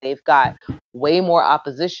find that they've got way more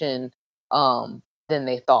opposition than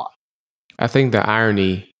they thought. I think the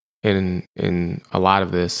irony in a lot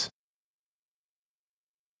of this,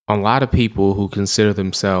 a lot of people who consider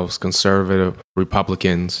themselves conservative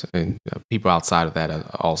Republicans and people outside of that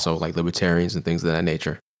also like libertarians and things of that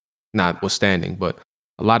nature, notwithstanding, but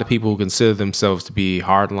a lot of people who consider themselves to be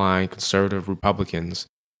hardline conservative Republicans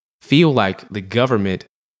feel like the government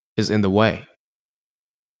is in the way.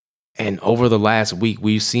 And over the last week,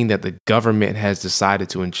 we've seen that the government has decided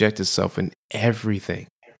to inject itself in everything.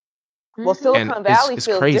 Well, Silicon Valley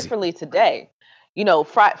feels crazy. Differently today.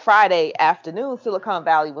 Friday afternoon, Silicon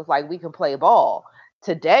Valley was like, we can play ball.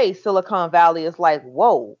 Today, Silicon Valley is like,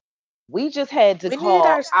 whoa, we just had to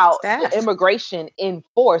call out the immigration in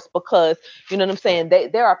force because, you know what I'm saying?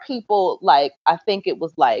 There are people I think it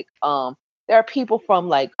was there are people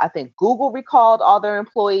from I think Google recalled all their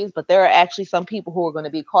employees, but there are actually some people who are going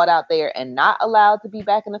to be caught out there and not allowed to be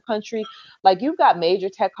back in the country. You've got major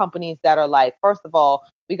tech companies that are first of all,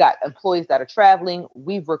 we got employees that are traveling.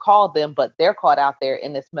 We've recalled them, but they're caught out there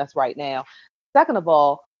in this mess right now. Second of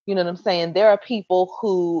all, you know what I'm saying? There are people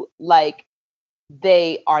who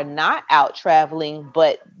they are not out traveling,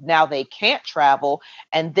 but now they can't travel.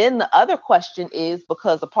 And then the other question is,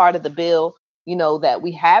 because a part of the bill that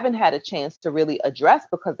we haven't had a chance to really address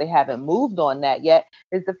because they haven't moved on that yet,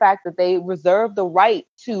 is the fact that they reserve the right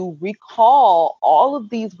to recall all of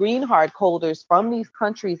these green card holders from these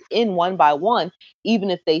countries in one by one, even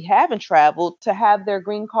if they haven't traveled, to have their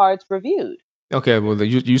green cards reviewed. Okay, well,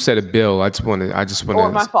 you said a bill. I just want to. Or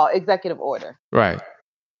my fault, executive order. Right.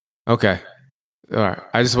 Okay. All right.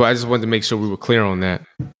 I just wanted to make sure we were clear on that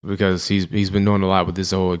because he's been doing a lot with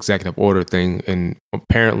this whole executive order thing. And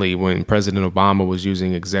apparently when President Obama was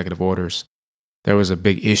using executive orders, there was a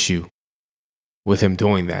big issue with him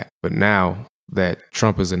doing that. But now that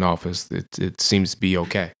Trump is in office, it seems to be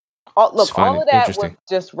okay. Look, all of that was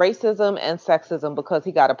just racism and sexism because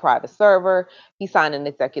he got a private server. He signed an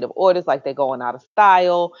executive orders they're going out of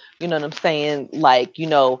style. You know what I'm saying?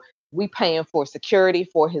 We paying for security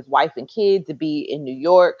for his wife and kid to be in New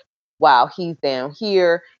York while he's down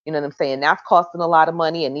here. You know what I'm saying? That's costing a lot of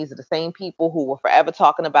money. And these are the same people who were forever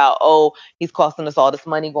talking about, oh, he's costing us all this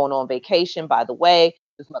money going on vacation. By the way,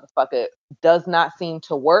 this motherfucker does not seem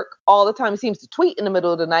to work all the time. He seems to tweet in the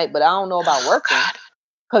middle of the night, but I don't know about working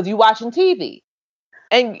because you watching TV.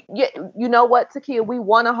 And you know what, Takia? We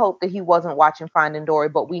want to hope that he wasn't watching Finding Dory,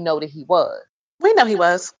 but we know that he was. We know he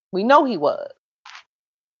was. We know he was.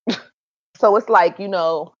 So it's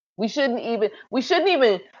we shouldn't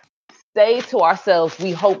even say to ourselves,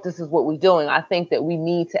 we hope this is what we're doing. I think that we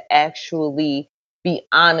need to actually be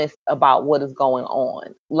honest about what is going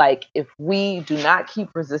on. If we do not keep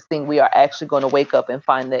resisting, we are actually going to wake up and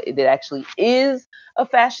find that it actually is a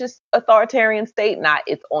fascist authoritarian state, not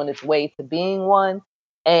it's on its way to being one.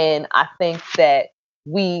 And I think that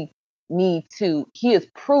we need to, he is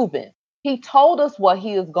proven. He told us what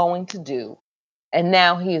he is going to do, and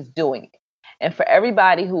now he is doing it. And for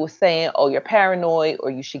everybody who is saying, oh, you're paranoid,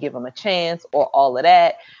 or you should give him a chance, or all of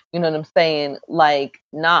that, you know what I'm saying?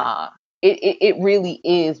 Nah, it really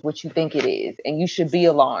is what you think it is. And you should be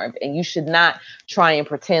alarmed. And you should not try and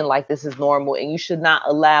pretend like this is normal. And you should not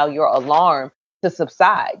allow your alarm to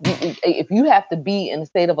subside. If you have to be in a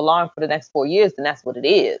state of alarm for the next 4 years, then that's what it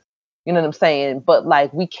is. You know what I'm saying? But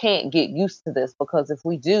like, we can't get used to this, because if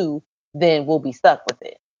we do, then we'll be stuck with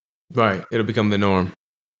it. Right. It'll become the norm.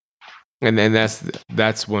 And then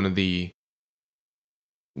that's one of the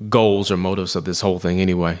goals or motives of this whole thing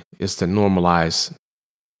anyway, is to normalize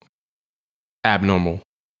abnormal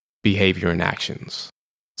behavior and actions,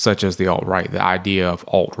 such as the alt-right, the idea of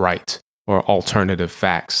alt-right or alternative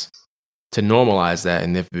facts, to normalize that.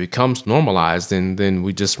 And if it becomes normalized, then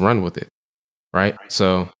we just run with it. Right.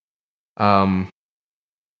 So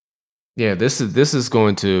yeah, this is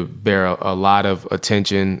going to bear a lot of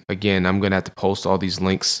attention. Again, I'm going to have to post all these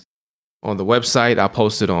links on the website. I'll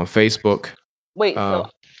post it on Facebook. Wait, so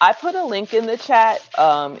I put a link in the chat.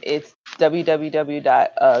 It's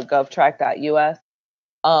www.govtrack.us.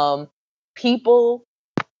 People,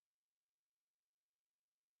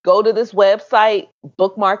 go to this website,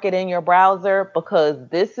 bookmark it in your browser, because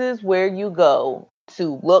this is where you go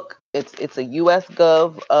to look. It's a US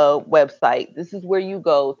Gov website. This is where you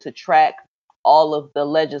go to track all of the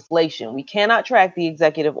legislation. We cannot track the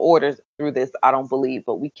executive orders through this, I don't believe,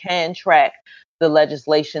 but we can track the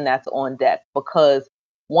legislation that's on deck, because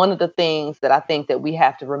one of the things that I think that we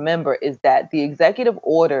have to remember is that the executive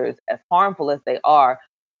orders, as harmful as they are,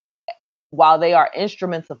 while they are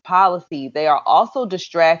instruments of policy, they are also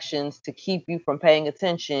distractions to keep you from paying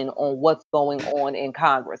attention on what's going on in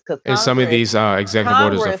Congress. And some of these executive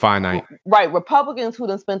orders are finite. Right. Republicans who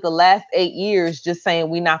done spent the last 8 years just saying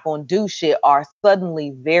we're not going to do shit are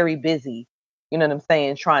suddenly very busy. You know what I'm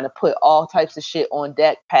saying? Trying to put all types of shit on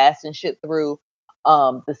deck, passing shit through.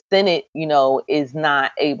 The Senate, is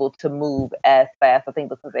not able to move as fast, I think,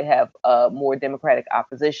 because they have more Democratic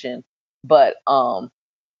opposition. But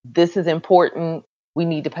this is important. We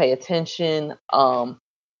need to pay attention. And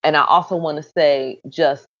I also want to say,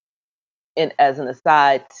 just as an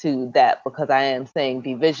aside to that, because I am saying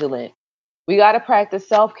be vigilant, we got to practice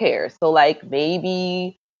self-care. So like,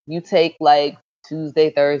 maybe you take like Tuesday,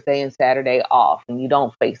 Thursday, and Saturday off, and you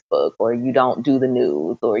don't Facebook, or you don't do the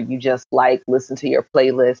news, or you just like listen to your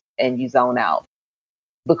playlist and you zone out.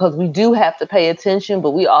 Because we do have to pay attention,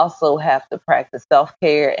 but we also have to practice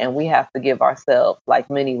self-care, and we have to give ourselves like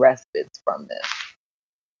many respites from this.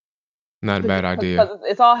 Not a bad idea. Because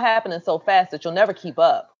it's all happening so fast that you'll never keep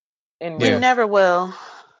up. And we never will.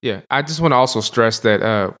 Yeah, I just want to also stress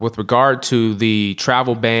that with regard to the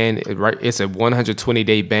travel ban, it's a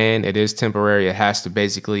 120-day ban. It is temporary. It has to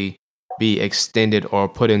basically be extended or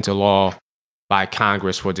put into law by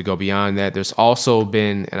Congress for it to go beyond that. There's also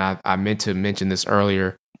been, and I meant to mention this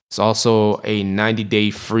earlier, it's also a 90-day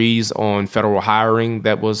freeze on federal hiring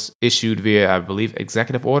that was issued via, I believe,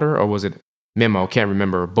 executive order, or was it memo? Can't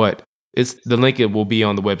remember, but it's the link. It will be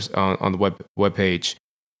on the web page,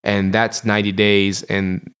 and that's 90 days,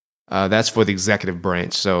 and that's for the executive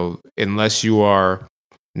branch. So unless you are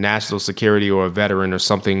national security or a veteran or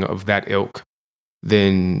something of that ilk,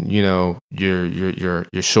 then you're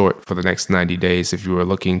short for the next 90 days. If you are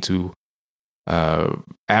looking to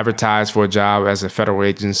advertise for a job as a federal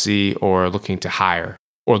agency, or looking to hire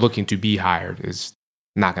or looking to be hired, is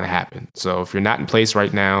not going to happen. So if you're not in place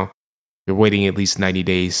right now, you're waiting at least 90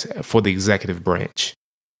 days for the executive branch.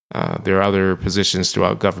 There are other positions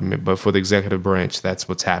throughout government, but for the executive branch, that's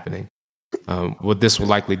what's happening. What this will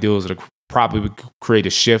likely do is it'll probably create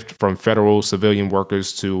a shift from federal civilian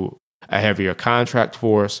workers to a heavier contract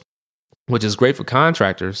force, which is great for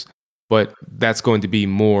contractors, but that's going to be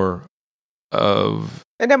more of...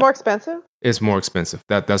 And they're more expensive? It's more expensive.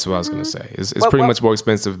 That's what I was going to say. It's pretty much more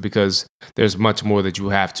expensive because there's much more that you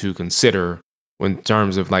have to consider in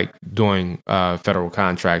terms of like doing federal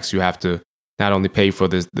contracts. You have to not only pay for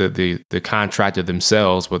the contractor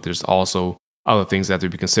themselves, but there's also other things that have to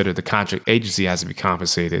be considered. The contract agency has to be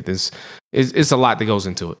compensated. It's a lot that goes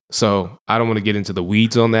into it. So I don't want to get into the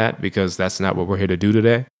weeds on that, because that's not what we're here to do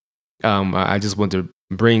today. I just want to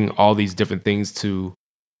bring all these different things to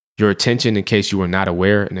your attention in case you were not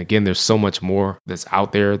aware. And again, there's so much more that's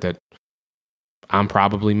out there that I'm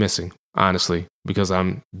probably missing, honestly, because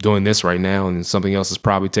I'm doing this right now and something else is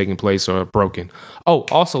probably taking place or broken. Oh,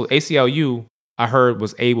 also ACLU, I heard,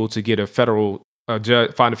 was able to get a federal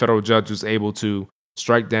find a federal judge who's able to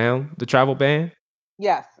strike down the travel ban.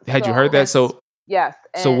 Yes. Had you heard that? So yes.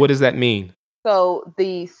 So what does that mean? So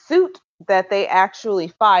the suit that they actually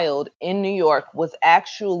filed in New York was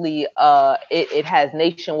actually it has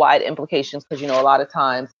nationwide implications, because a lot of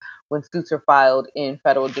times when suits are filed in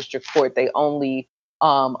federal district court, they only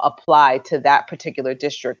apply to that particular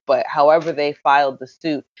district. But however they filed the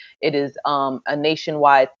suit, it is a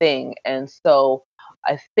nationwide thing. And so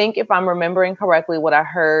I think, if I'm remembering correctly, what I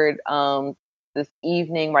heard this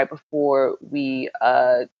evening, right before we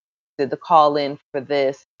did the call in for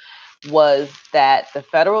this, was that the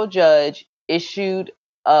federal judge issued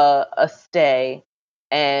a stay.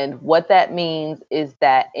 And what that means is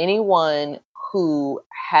that anyone who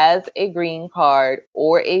has a green card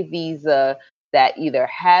or a visa that either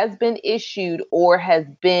has been issued or has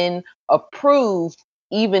been approved,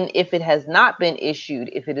 even if it has not been issued,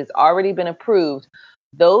 if it has already been approved,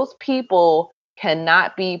 those people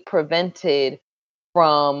cannot be prevented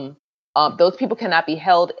from, those people cannot be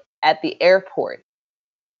held at the airport.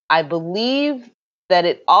 I believe that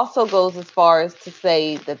it also goes as far as to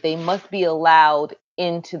say that they must be allowed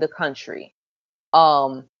into the country.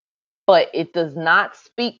 But it does not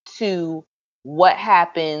speak to what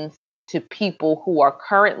happens to people who are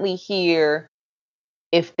currently here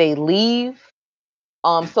if they leave.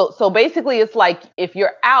 So basically it's like if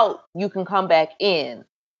you're out, you can come back in,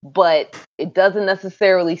 but it doesn't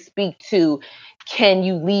necessarily speak to can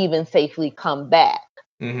you leave and safely come back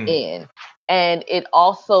in. And it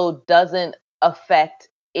also doesn't affect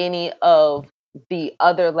any of the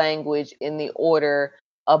other language in the order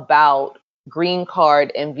about green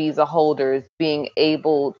card and visa holders being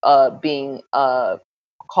able, being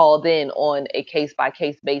called in on a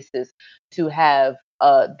case-by-case basis to have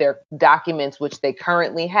their documents, which they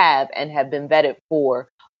currently have and have been vetted for,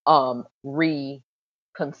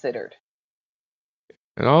 reconsidered.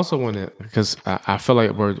 And I also want to, because I feel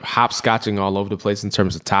like we're hopscotching all over the place in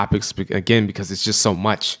terms of topics, again, because it's just so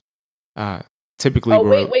much. Typically,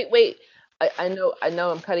 wait. I know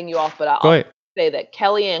I'm cutting you off, but Go ahead. Say that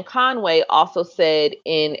Kellyanne Conway also said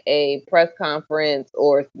in a press conference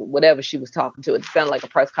or whatever she was talking to, it sounded like a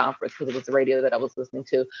press conference because it was the radio that I was listening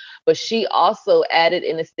to, but she also added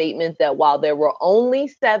in a statement that while there were only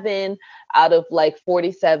 7 out of like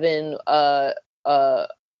 47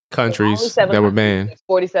 countries that were banned,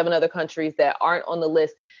 47 other countries that aren't on the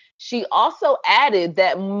list, she also added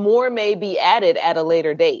that more may be added at a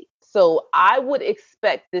later date. So I would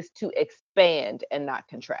expect this to expand and not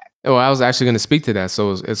contract. Oh, I was actually going to speak to that.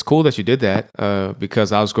 So it's cool that you did that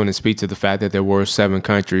because I was going to speak to the fact that there were 7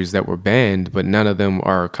 countries that were banned, but none of them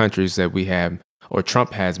are countries that we have or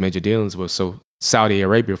Trump has major dealings with. So Saudi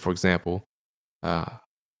Arabia, for example,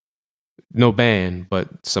 no ban,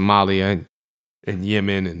 but Somalia and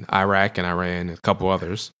Yemen and Iraq and Iran and a couple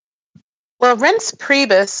others. Well, Reince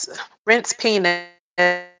Priebus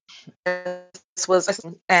was,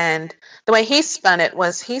 and the way he spun it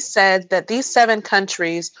was he said that these 7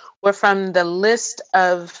 countries were from the list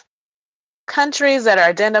of countries that are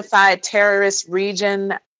identified terrorist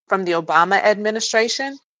region from the Obama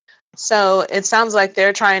administration. So it sounds like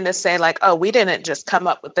they're trying to say like, oh, we didn't just come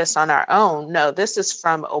up with this on our own. No, this is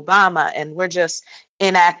from Obama and we're just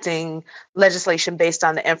enacting legislation based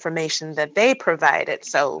on the information that they provided.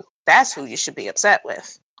 So that's who you should be upset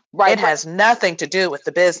with. Right. It has nothing to do with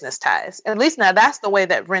the business ties. At least now that's the way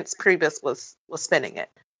that Reince Priebus was spinning it.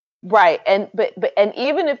 Right. And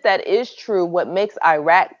even if that is true, what makes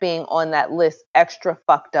Iraq being on that list extra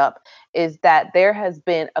fucked up is that there has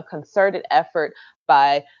been a concerted effort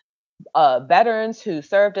by veterans who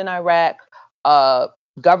served in Iraq,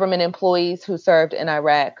 government employees who served in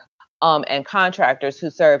Iraq, and contractors who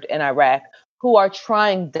served in Iraq, who are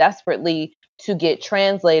trying desperately to get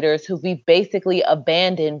translators who we basically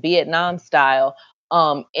abandoned Vietnam style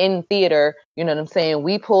in theater. You know what I'm saying?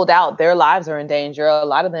 We pulled out, their lives are in danger. A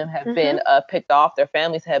lot of them have been picked off. Their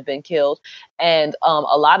families have been killed. And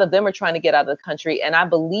a lot of them are trying to get out of the country. And I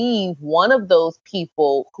believe one of those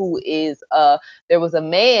people who is, there was a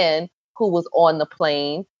man who was on the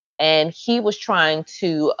plane and he was trying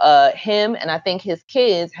to, him and I think his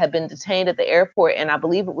kids had been detained at the airport, and I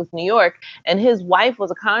believe it was New York, and his wife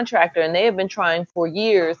was a contractor, and they have been trying for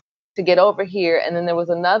years to get over here. And then there was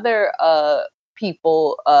another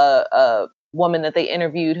woman that they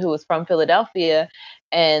interviewed who was from Philadelphia,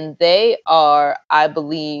 and they are, I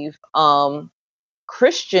believe,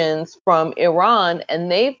 Christians from Iran,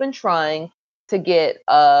 and they've been trying to get,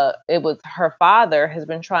 it was her father has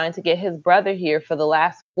been trying to get his brother here for the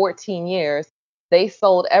last 14 years. They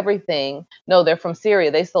sold everything. No, they're from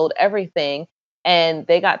Syria. They sold everything and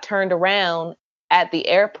they got turned around at the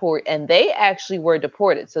airport and they actually were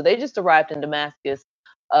deported. So they just arrived in Damascus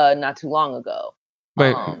not too long ago.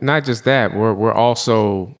 But not just that, we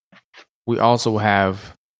also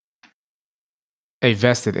have a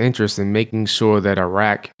vested interest in making sure that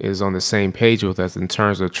Iraq is on the same page with us in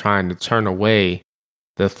terms of trying to turn away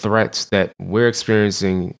the threats that we're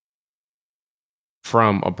experiencing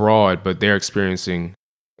from abroad, but they're experiencing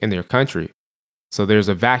in their country. So there's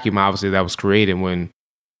a vacuum, obviously, that was created when,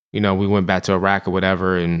 we went back to Iraq or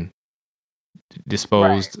whatever and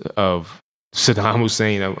disposed of Saddam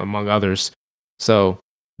Hussein, among others. So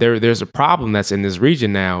there's a problem that's in this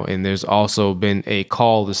region now, and there's also been a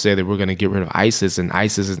call to say that we're going to get rid of ISIS, and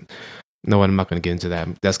ISIS is no, I'm not going to get into that.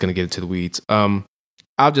 That's going to get into the weeds.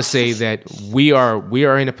 I'll just say that we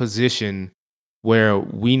are in a position where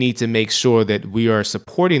we need to make sure that we are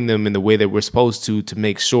supporting them in the way that we're supposed to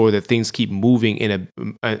make sure that things keep moving in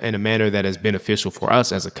a manner that is beneficial for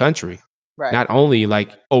us as a country. Right. Not only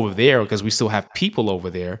like over there, because we still have people over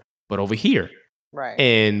there, but over here. Right.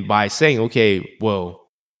 And by saying, okay, well,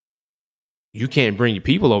 you can't bring your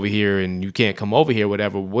people over here and you can't come over here,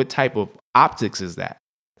 whatever, what type of optics is that?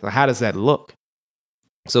 So how does that look?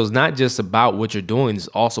 So it's not just about what you're doing, it's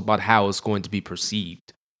also about how it's going to be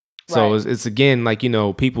perceived. So Right. it's again, like,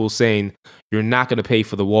 people saying you're not going to pay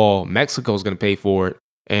for the wall. Mexico's going to pay for it.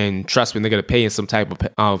 And trust me, they're going to pay in some type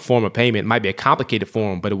of form of payment. It might be a complicated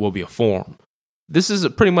form, but it will be a form. This is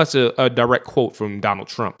pretty much a direct quote from Donald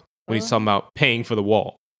Trump when he's talking about paying for the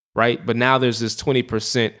wall, right? But now there's this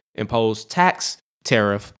 20% imposed tax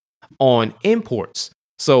tariff on imports.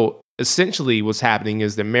 So essentially what's happening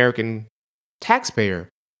is the American taxpayer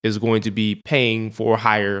is going to be paying for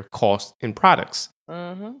higher costs in products.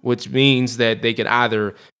 Which means that they can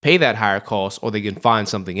either pay that higher cost or they can find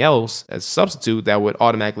something else as a substitute that would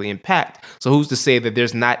automatically impact. So who's to say that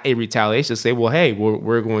there's not a retaliation to say, well, hey,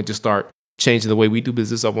 we're going to start changing the way we do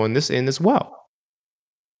business up on this end as well.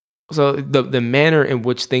 So the manner in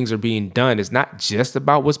which things are being done is not just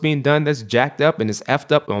about what's being done that's jacked up and is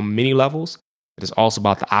effed up on many levels. It is also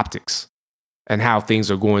about the optics and how things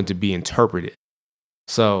are going to be interpreted.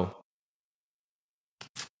 So,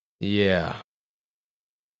 yeah.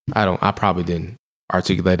 I probably didn't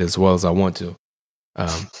articulate it as well as I want to.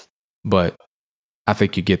 But I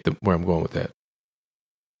think you get where I'm going with that.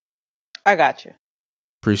 I got you.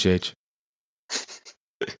 Appreciate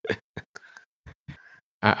you.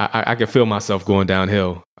 I can feel myself going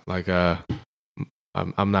downhill. Like I'm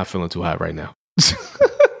not feeling too hot right now.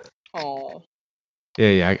 Oh.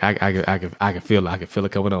 Yeah. I can feel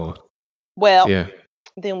it coming on. Well, yeah.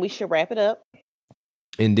 Then we should wrap it up.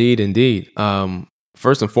 Indeed.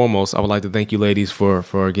 First and foremost, I would like to thank you, ladies,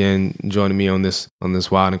 for again joining me on this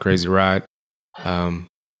wild and crazy ride.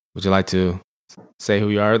 Would you like to say who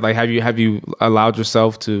you are? Like, have you allowed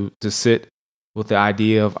yourself to sit with the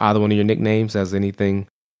idea of either one of your nicknames as anything?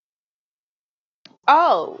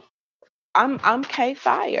 Oh, I'm K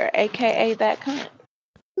Fire, aka that cunt.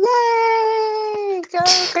 Yay! Go,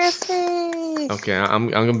 Chrissy! Okay, I'm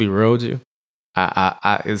gonna be real with you.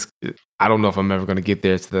 I don't know if I'm ever gonna get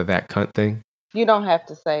there to that cunt thing. You don't have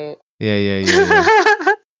to say it.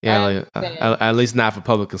 Yeah. Yeah, like, at least not for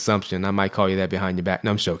public consumption. I might call you that behind your back.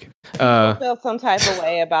 No, I'm joking. I feel some type of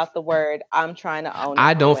way about the word. I'm trying to own it.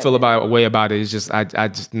 I don't feel a way about it. It's just I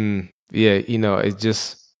just it's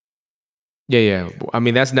just yeah. I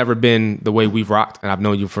mean, that's never been the way we've rocked, and I've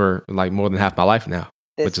known you for like more than half my life now,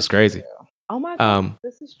 which is crazy. True. Oh my God,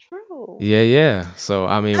 this is true. Yeah. So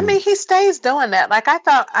I mean, he stays doing that. Like, I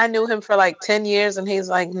thought I knew him for like 10 years, and he's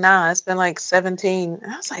like, nah, it's been like 17.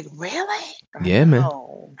 And I was like, really? Yeah, man.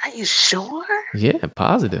 Are you sure? Yeah,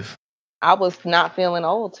 positive. I was not feeling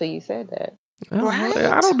old till you said that. Right?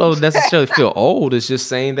 I don't know necessarily feel old. It's just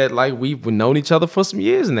saying that like we've known each other for some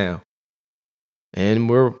years now, and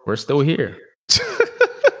we're still here.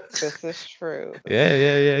 This is true.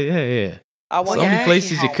 Yeah. So many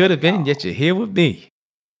places you could have been, yet you're here with me.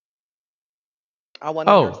 I want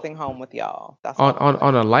a nursing home with y'all. That's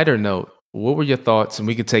on a lighter note, what were your thoughts? And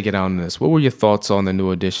we can take it on this. What were your thoughts on the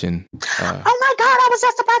new edition? Oh my God, I was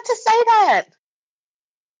just about to say that.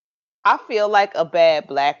 I feel like a bad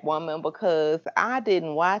black woman because I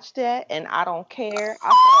didn't watch that and I don't care.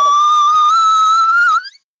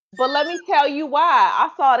 But let me tell you why. I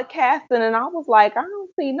saw the casting and I was like, I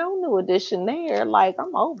don't see no new edition there. Like,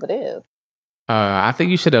 I'm over this. I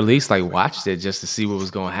think you should at least like watched it just to see what was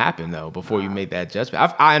going to happen though before you made that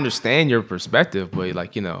judgment. I understand your perspective, but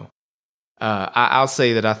like I'll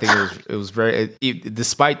say that I think it was very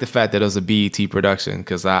despite the fact that it was a BET production,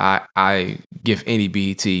 because I give any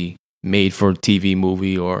BET made for TV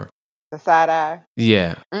movie or the side eye.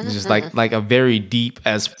 Yeah, just like a very deep,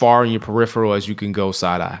 as far in your peripheral as you can go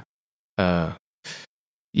side eye.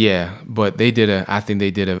 Yeah, but I think they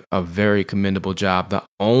did a very commendable job. The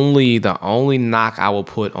only knock I will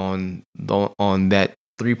put on that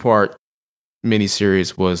 3-part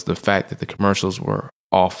miniseries was the fact that the commercials were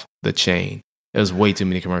off the chain. It was way too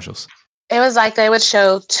many commercials. It was like they would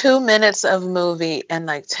show 2 minutes of movie and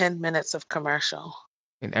like 10 minutes of commercial.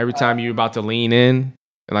 And every time you're about to lean in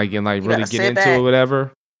and really get into it or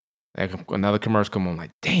whatever, like another commercial come on,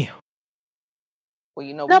 like, damn. Well,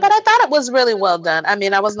 you know, No, but I thought it was really well done. I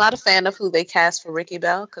mean, I was not a fan of who they cast for Ricky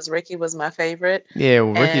Bell because Ricky was my favorite. Yeah,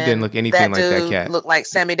 well, Ricky didn't And look anything that like that dude cat. looked like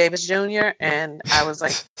Sammy Davis Jr. And I was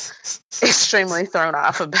like extremely thrown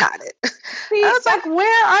off about it. see, I was like,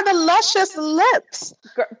 where are the luscious lips?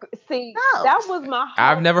 see, No. that was my whole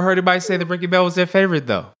I've never heard anybody say that Ricky Bell was their favorite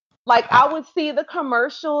though. Like, I would see the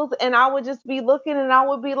commercials and I would just be looking and I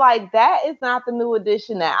would be like, that is not the New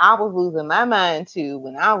Edition that I was losing my mind to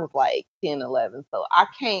when I was like 10, 11. So I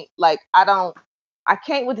can't, like, I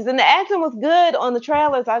can't with this. And the acting was good on the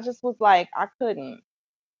trailers. I just was like, I couldn't.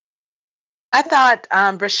 I thought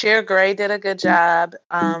Brashear Gray did a good job.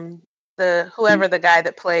 Whoever the guy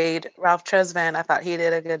that played Ralph Tresvant, I thought he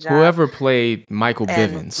did a good job. Whoever played Michael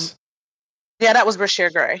Bivins. Yeah, that was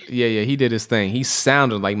Brashear Gray. Yeah, he did his thing. He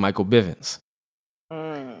sounded like Michael Bivins.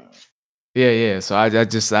 Yeah. So I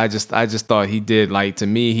just thought he did, like, to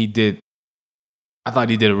me, he did. I thought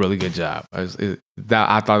he did a really good job. I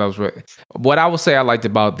thought that was right. What I will say I liked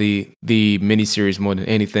about the miniseries more than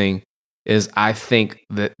anything is I think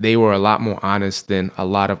that they were a lot more honest than a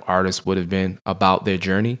lot of artists would have been about their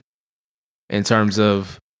journey in terms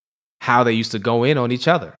of how they used to go in on each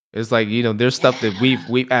other. It's like, you know, there's stuff that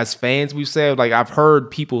we as fans, we've said, like, I've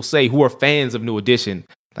heard people say who are fans of New Edition,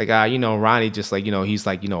 like, you know, Ronnie just, like, you know, he's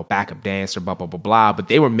like, you know, a backup dancer, blah, blah, blah, blah. But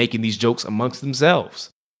they were making these jokes amongst themselves.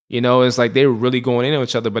 You know, it's like they were really going in on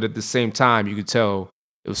each other. But at the same time, you could tell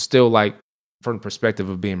it was still like from the perspective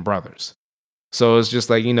of being brothers. So it's just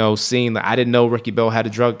like, you know, seeing that I didn't know Ricky Bell had a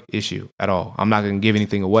drug issue at all. I'm not going to give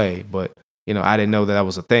anything away, but, you know, I didn't know that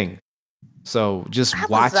was a thing. So just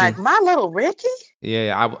watching, was like, my little Ricky.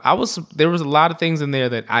 Yeah, I was. There was a lot of things in there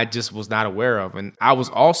that I just was not aware of, and I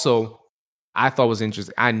thought was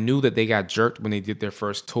interesting. I knew that they got jerked when they did their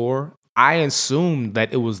first tour. I assumed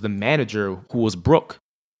that it was the manager who was Brooke,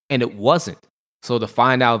 and it wasn't. So to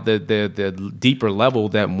find out the deeper level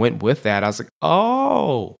that went with that, I was like,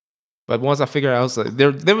 oh. But once I figured out, I was like,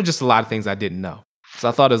 there were just a lot of things I didn't know. So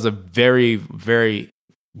I thought it was a very, very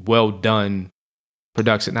well done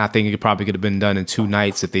production. I think it probably could have been done in 2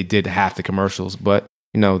 nights if they did half the commercials. But,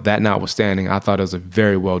 you know, that notwithstanding, I thought it was a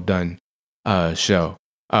very well done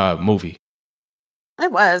movie.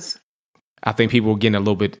 It was. I think people were getting a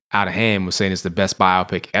little bit out of hand with saying it's the best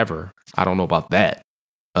biopic ever. I don't know about that.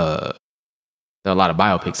 There are a lot of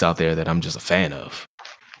biopics out there that I'm just a fan of.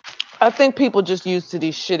 I think people just used to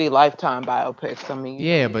these shitty Lifetime biopics. I mean,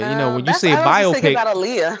 yeah, but you know, when you say a biopic, I was thinking about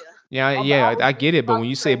Aaliyah. Yeah, I get it. But when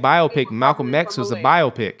you say biopic, Malcolm X was a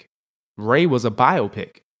biopic. Ray was a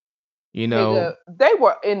biopic. You know, they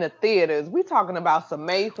were in the theaters. We talking about some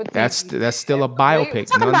made for TV. That's still a biopic,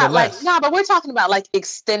 nonetheless. But we're talking about like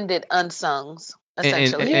extended unsungs,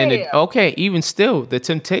 essentially. Okay, even still, the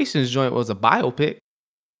Temptations joint was a biopic,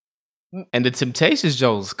 and the Temptations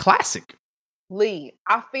joint was classic. Lee,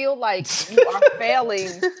 I feel like you are failing.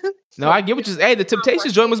 No, I get what you're saying. Hey, the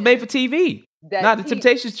Temptations joint was made for TV. The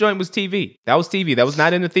Temptations joint was TV. That was TV. That was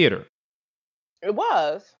not in the theater. It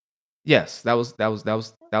was. Yes, that was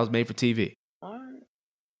made for TV. All right.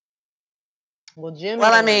 Well, Jimmy.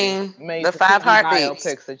 Well, I mean, the 5 Heartbeats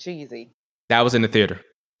biopics are cheesy. That was in the theater.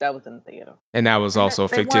 That was in the theater. And that was also a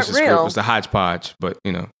fictitious group. It was a hodgepodge, but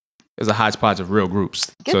you know, it was a hodgepodge of real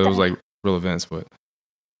groups. It was like real events, but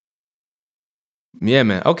yeah,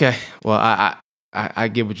 man. Okay. Well, I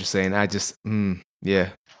get what you're saying. I just yeah.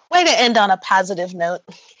 Way to end on a positive note.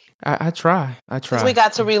 I try. We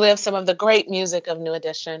got to relive some of the great music of New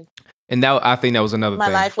Edition. And that, I think that was another thing. My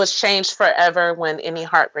life was changed forever when Any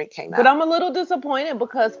Heartbreak came out. But I'm a little disappointed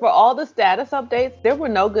because for all the status updates, there were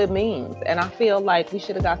no good memes. And I feel like we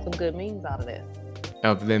should have got some good memes out of this.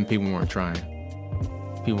 But then people weren't trying.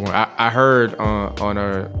 I heard on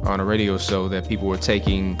a radio show that people were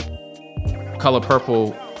taking Color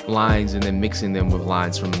Purple lines and then mixing them with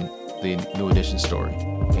lines from the New Edition story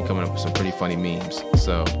and coming up with some pretty funny memes.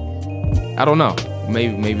 So I don't know.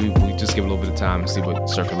 Maybe we just give it a little bit of time and see what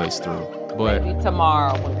circulates through. But maybe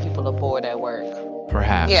tomorrow when people are bored at work.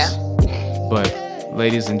 Perhaps. Yeah. But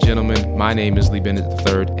ladies and gentlemen, my name is Lee Bennett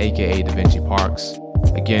III, aka Da Vinci Parks.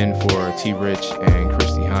 Again, for T. Rich and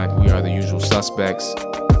Christy Hunt, we are the usual suspects.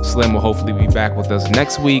 Slim will hopefully be back with us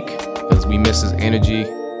next week because we miss his energy.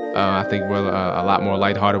 I think we're a lot more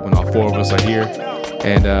lighthearted when all 4 of us are here.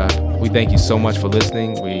 And we thank you so much for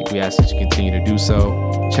listening. We ask that you continue to do so.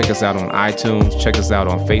 Check us out on iTunes. Check us out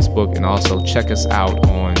on Facebook. And also check us out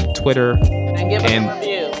on Twitter. And give us a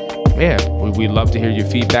review. Yeah, we'd love to hear your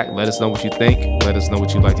feedback. Let us know what you think. Let us know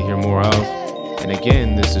what you'd like to hear more of. And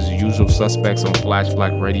again, this is Usual Suspects on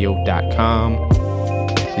FlashBlackRadio.com.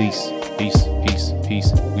 Peace.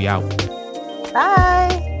 We out.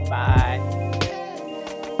 Bye. Bye.